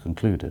case was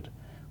concluded,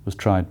 was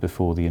tried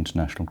before the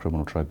International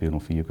Criminal Tribunal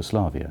for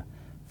Yugoslavia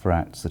for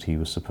acts that he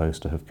was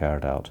supposed to have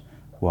carried out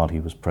while he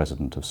was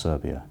president of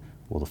Serbia,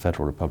 or the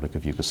Federal Republic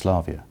of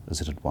Yugoslavia, as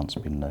it had once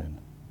been known.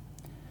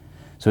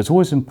 So it's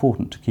always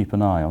important to keep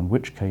an eye on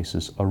which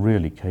cases are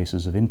really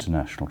cases of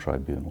international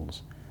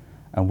tribunals,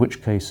 and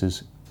which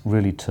cases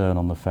really turn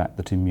on the fact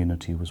that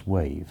immunity was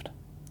waived.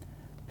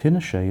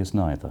 Pinochet is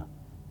neither.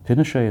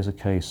 Pinochet is a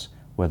case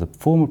where the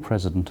former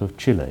president of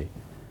Chile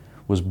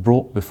was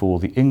brought before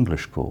the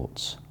English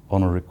courts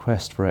on a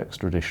request for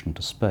extradition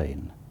to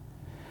Spain,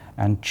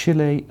 and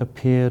Chile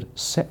appeared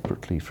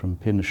separately from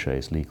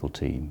Pinochet's legal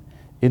team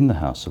in the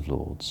House of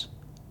Lords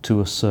to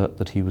assert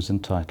that he was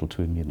entitled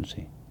to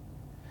immunity.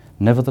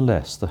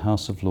 Nevertheless, the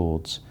House of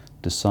Lords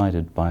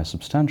decided by a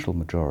substantial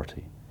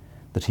majority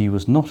that he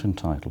was not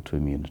entitled to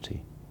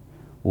immunity,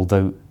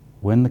 although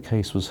when the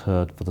case was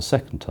heard for the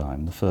second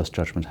time, the first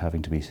judgment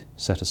having to be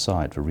set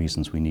aside for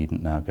reasons we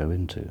needn't now go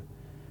into,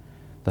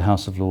 the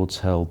House of Lords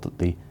held that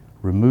the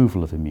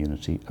removal of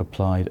immunity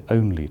applied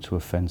only to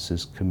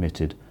offences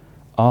committed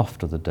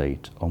after the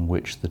date on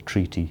which the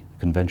treaty,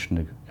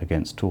 Convention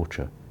Against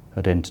Torture,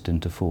 had entered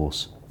into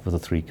force for the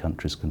three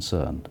countries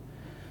concerned.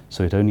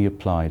 So it only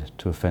applied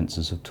to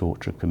offences of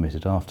torture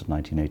committed after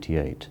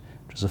 1988,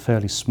 which was a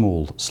fairly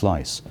small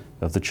slice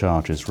of the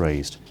charges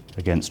raised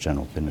against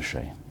General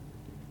Pinochet.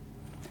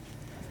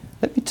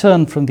 Let me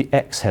turn from the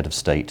ex-head of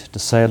state to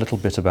say a little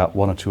bit about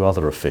one or two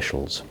other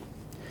officials.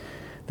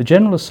 The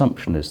general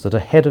assumption is that a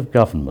head of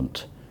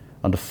government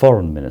and a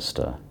foreign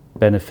minister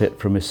benefit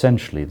from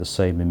essentially the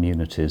same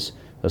immunities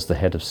as the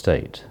head of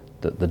state,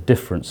 that the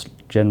difference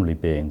generally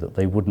being that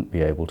they wouldn't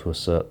be able to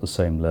assert the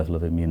same level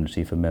of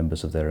immunity for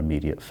members of their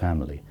immediate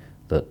family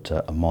that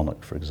a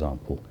monarch, for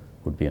example,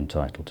 would be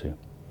entitled to.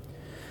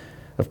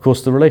 Of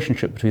course, the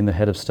relationship between the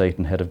head of state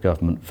and head of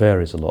government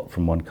varies a lot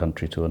from one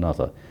country to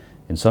another.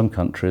 In some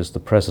countries, the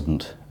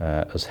president,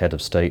 as head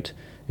of state,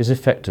 is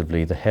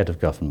effectively the head of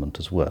government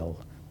as well.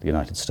 The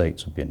United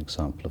States would be an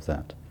example of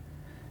that.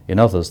 In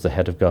others, the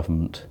head of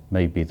government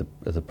may be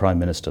the prime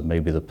minister, may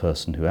be the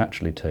person who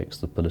actually takes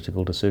the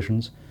political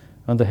decisions,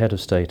 and the head of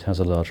state has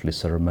a largely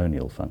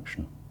ceremonial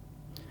function.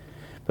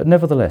 But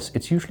nevertheless,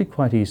 it's usually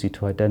quite easy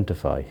to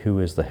identify who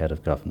is the head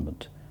of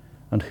government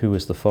and who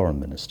is the foreign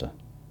minister.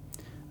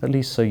 At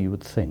least so you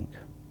would think.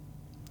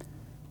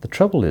 The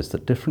trouble is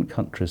that different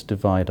countries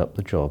divide up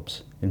the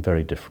jobs in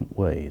very different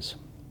ways.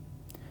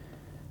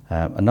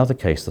 Another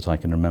case that I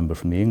can remember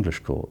from the English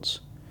courts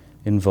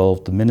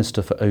involved the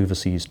Minister for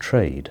Overseas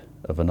Trade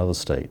of another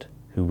state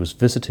who was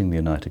visiting the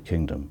United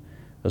Kingdom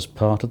as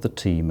part of the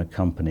team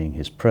accompanying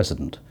his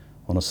president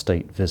on a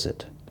state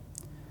visit.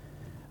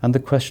 And the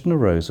question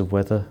arose of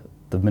whether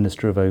the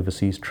Minister of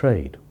Overseas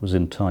Trade was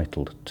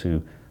entitled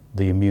to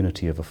the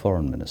immunity of a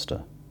foreign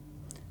minister.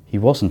 He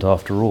wasn't,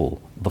 after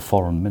all, the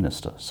foreign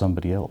minister.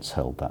 Somebody else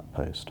held that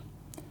post.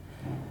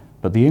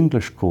 But the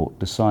English court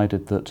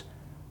decided that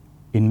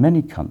in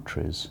many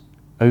countries,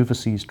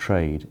 overseas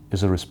trade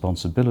is a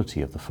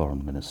responsibility of the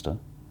foreign minister.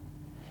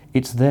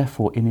 It's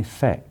therefore, in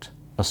effect,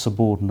 a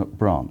subordinate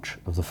branch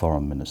of the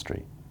foreign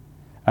ministry,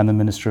 and the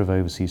Minister of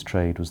Overseas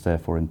Trade was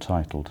therefore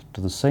entitled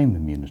to the same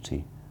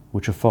immunity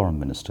which a foreign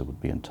minister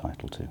would be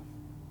entitled to.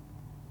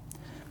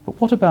 But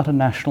what about a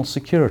national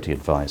security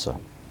advisor?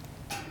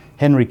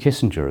 Henry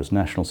Kissinger, as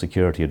National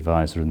Security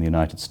Advisor in the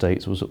United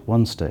States, was at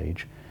one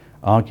stage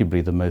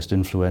arguably the most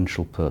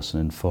influential person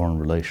in foreign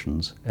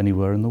relations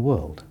anywhere in the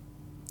world.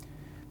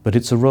 But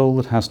it's a role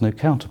that has no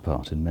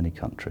counterpart in many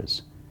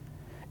countries.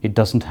 It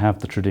doesn't have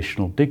the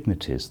traditional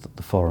dignities that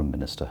the foreign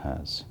minister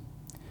has.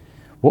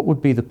 What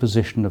would be the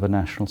position of a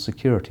national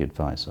security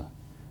advisor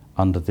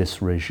under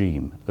this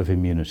regime of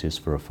immunities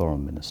for a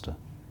foreign minister?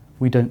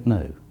 We don't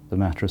know. The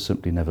matter has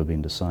simply never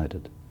been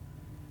decided.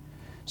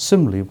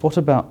 Similarly, what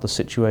about the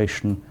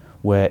situation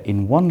where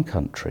in one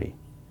country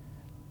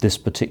this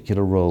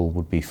particular role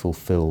would be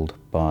fulfilled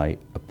by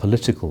a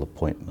political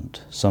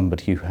appointment,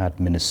 somebody who had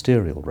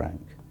ministerial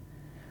rank,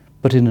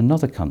 but in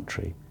another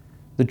country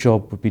the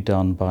job would be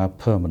done by a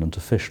permanent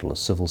official, a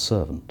civil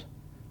servant?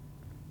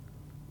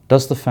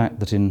 Does the fact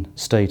that in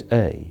State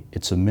A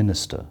it's a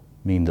minister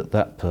mean that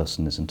that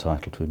person is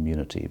entitled to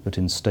immunity, but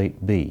in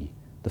State B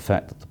the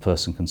fact that the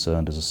person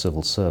concerned is a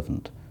civil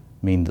servant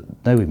mean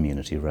that no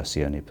immunity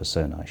ratione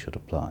personae should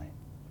apply?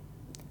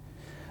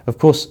 Of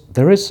course,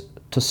 there is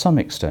to some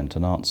extent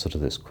an answer to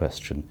this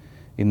question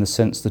in the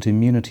sense that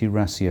immunity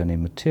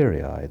ratione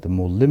materiae, the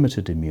more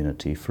limited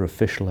immunity for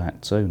official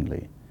acts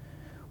only,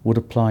 would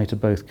apply to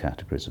both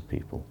categories of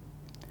people.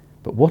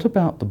 But what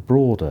about the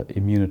broader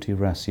immunity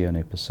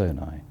ratione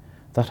personae?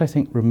 That, I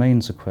think,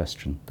 remains a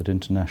question that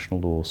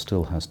international law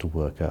still has to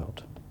work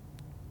out.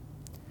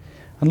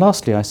 And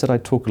lastly, I said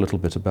I'd talk a little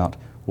bit about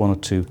one or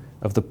two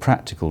of the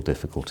practical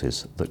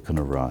difficulties that can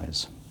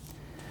arise.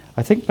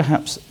 I think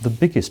perhaps the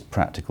biggest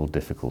practical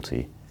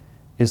difficulty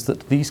is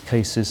that these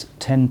cases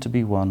tend to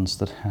be ones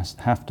that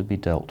have to be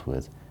dealt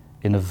with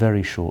in a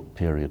very short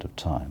period of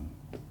time.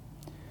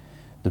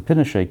 The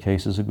Pinochet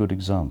case is a good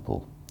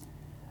example.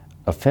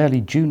 A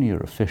fairly junior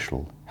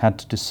official had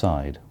to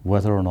decide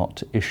whether or not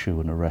to issue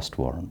an arrest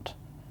warrant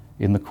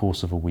in the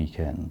course of a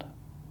weekend,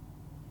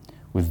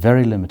 with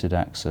very limited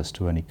access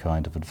to any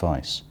kind of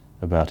advice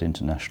about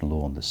international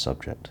law on this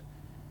subject.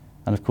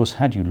 And of course,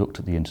 had you looked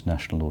at the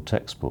international law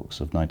textbooks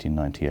of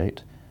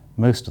 1998,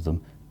 most of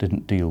them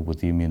didn't deal with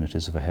the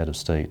immunities of a head of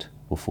state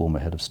or former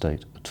head of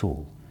state at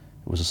all.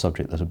 It was a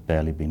subject that had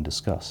barely been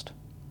discussed.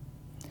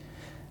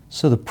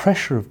 So the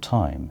pressure of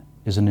time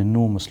is an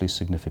enormously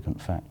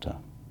significant factor.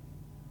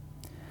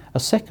 A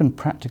second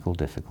practical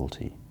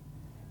difficulty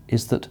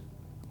is that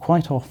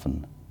quite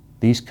often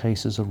these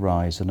cases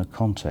arise in a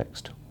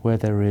context where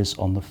there is,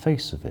 on the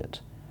face of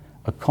it,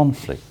 a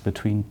conflict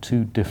between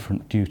two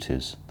different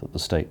duties that the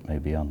state may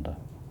be under.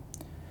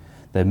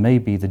 There may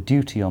be the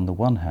duty on the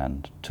one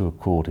hand to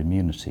accord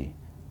immunity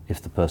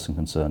if the person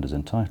concerned is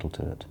entitled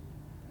to it,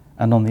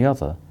 and on the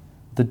other,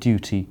 the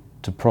duty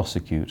to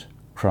prosecute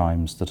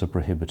crimes that are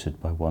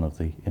prohibited by one of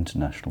the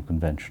international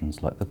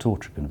conventions like the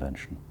Torture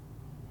Convention.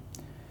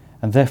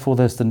 And therefore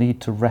there's the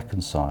need to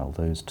reconcile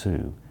those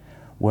two,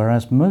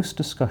 whereas most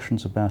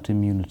discussions about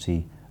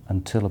immunity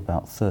until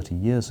about 30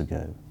 years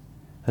ago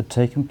had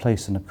taken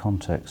place in a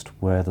context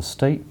where the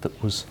state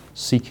that was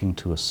seeking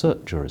to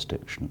assert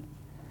jurisdiction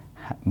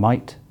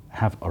might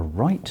have a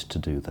right to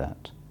do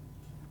that,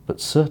 but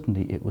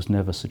certainly it was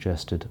never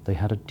suggested they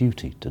had a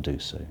duty to do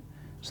so.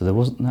 So there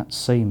wasn't that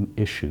same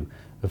issue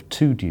of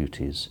two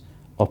duties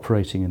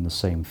operating in the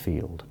same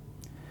field.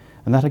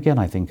 And that again,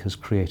 I think, has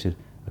created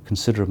a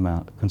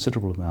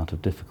considerable amount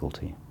of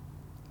difficulty.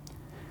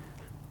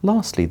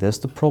 Lastly, there's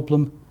the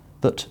problem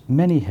that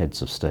many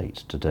heads of state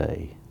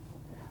today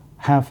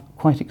have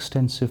quite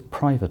extensive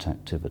private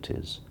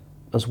activities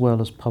as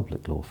well as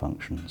public law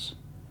functions.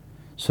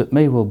 So it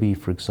may well be,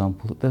 for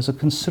example, that there's a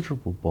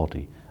considerable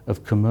body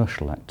of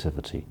commercial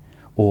activity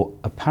or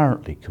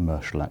apparently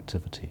commercial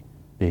activity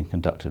being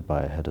conducted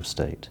by a head of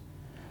state,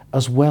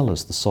 as well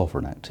as the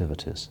sovereign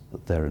activities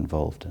that they're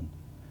involved in.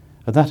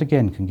 And that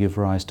again can give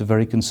rise to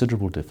very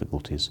considerable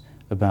difficulties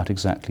about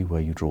exactly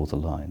where you draw the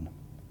line.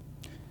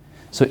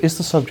 So is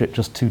the subject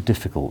just too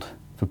difficult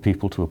for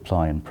people to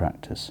apply in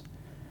practice?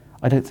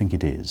 I don't think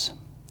it is.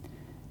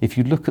 If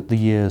you look at the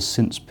years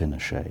since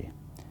Pinochet,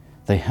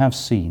 they have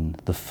seen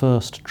the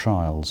first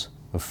trials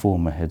of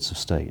former heads of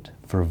state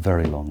for a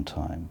very long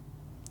time.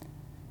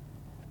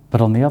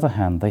 But on the other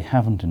hand, they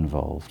haven't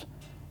involved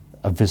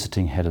a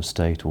visiting head of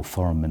state or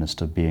foreign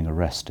minister being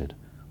arrested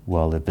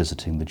while they're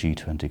visiting the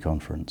G20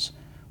 conference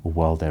or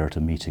while they're at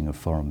a meeting of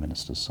foreign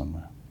ministers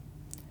somewhere.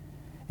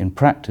 In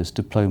practice,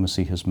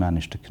 diplomacy has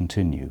managed to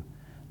continue,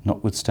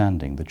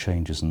 notwithstanding the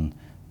changes in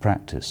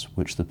practice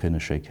which the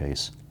Pinochet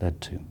case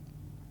led to.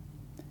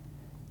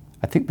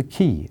 I think the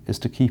key is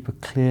to keep a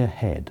clear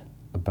head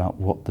about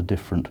what the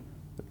different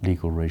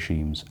legal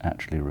regimes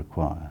actually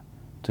require,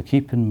 to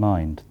keep in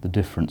mind the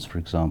difference, for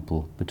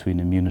example, between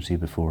immunity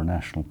before a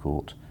national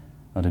court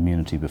and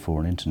immunity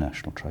before an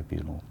international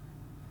tribunal,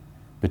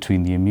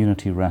 between the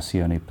immunity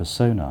ratione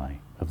personae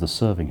of the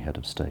serving head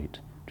of state,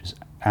 which is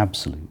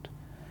absolute,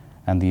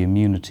 and the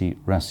immunity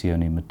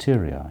ratione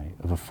materiae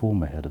of a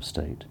former head of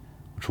state,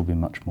 which will be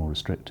much more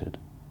restricted.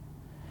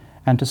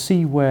 And to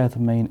see where the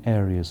main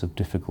areas of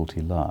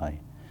difficulty lie,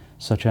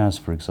 such as,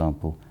 for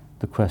example,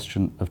 the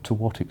question of to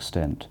what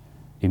extent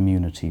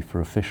immunity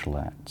for official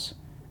acts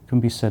can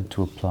be said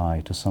to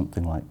apply to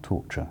something like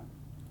torture.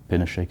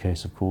 Pinochet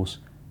case, of course,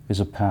 is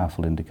a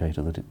powerful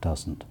indicator that it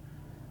doesn't,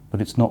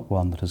 but it's not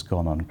one that has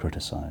gone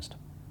uncriticised.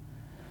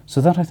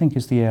 So that, I think,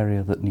 is the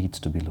area that needs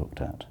to be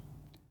looked at.